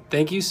 hey,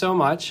 thank you so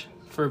much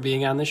for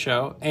being on the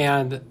show.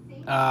 And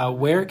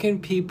where can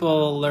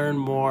people learn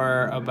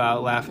more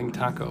about Laughing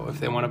Taco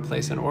if they want to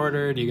place an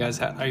order? Do you guys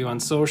are you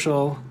on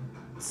social?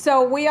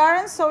 So we are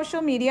on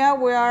social media.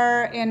 We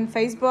are in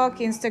Facebook,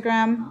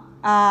 Instagram.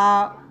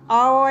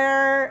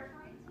 Our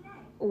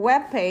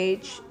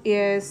webpage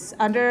is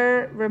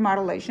under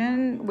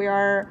remodelation. We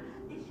are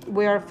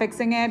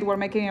fixing it. We're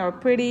making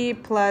it pretty.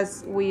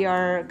 Plus, we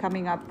are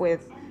coming up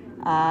with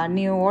a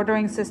new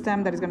ordering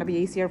system that is going to be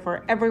easier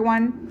for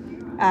everyone.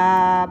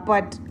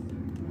 But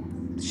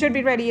should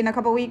be ready in a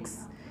couple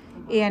weeks,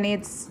 and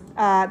it's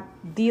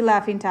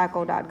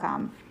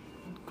thelaughingtaco.com.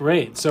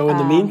 Great. So in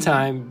the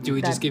meantime, do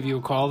we just give you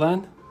a call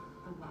then,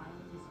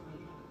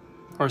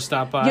 or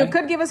stop by? You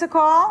could give us a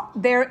call.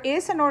 There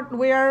is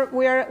we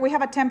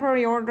have a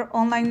temporary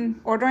online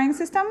ordering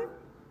system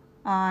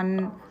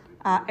on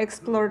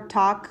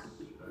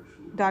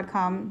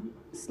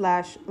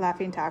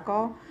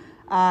exploretalk.com/laughingtaco.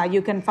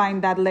 You can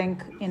find that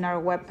link in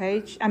our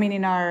webpage.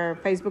 In our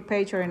Facebook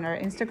page or in our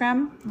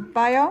Instagram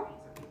bio.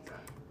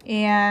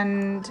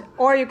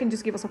 Or you can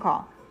just give us a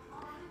call.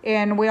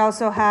 And we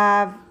also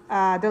have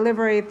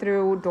delivery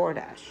through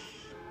DoorDash.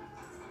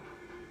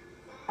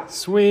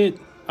 Sweet.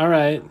 All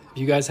right. If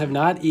you guys have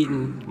not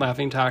eaten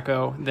Laughing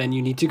Taco, then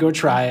you need to go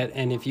try it.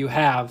 And if you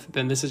have,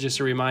 then this is just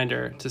a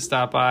reminder to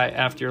stop by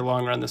after your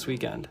long run this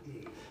weekend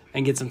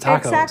and get some tacos.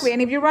 Exactly.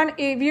 And if you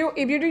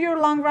do your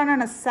long run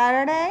on a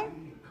Saturday,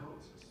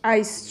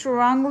 I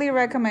strongly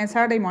recommend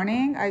Saturday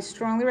morning. I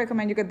strongly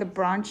recommend you get the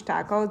brunch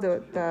taco,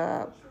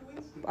 the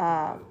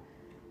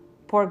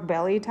pork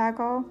belly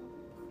taco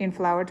in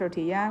flour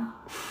tortilla.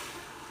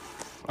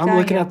 I'm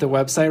Telling looking you, at the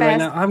website right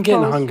now. I'm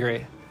getting post-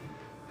 hungry.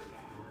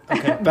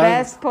 Okay,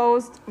 Best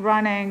post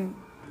running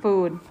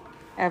food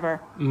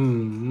ever.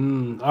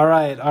 All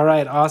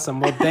right, awesome.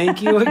 Well,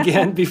 thank you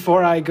again.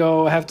 Before I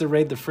go have to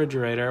raid the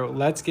refrigerator,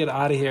 let's get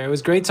out of here. It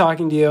was great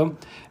talking to you.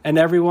 And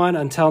everyone,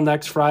 until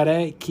next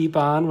Friday, keep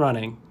on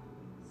running.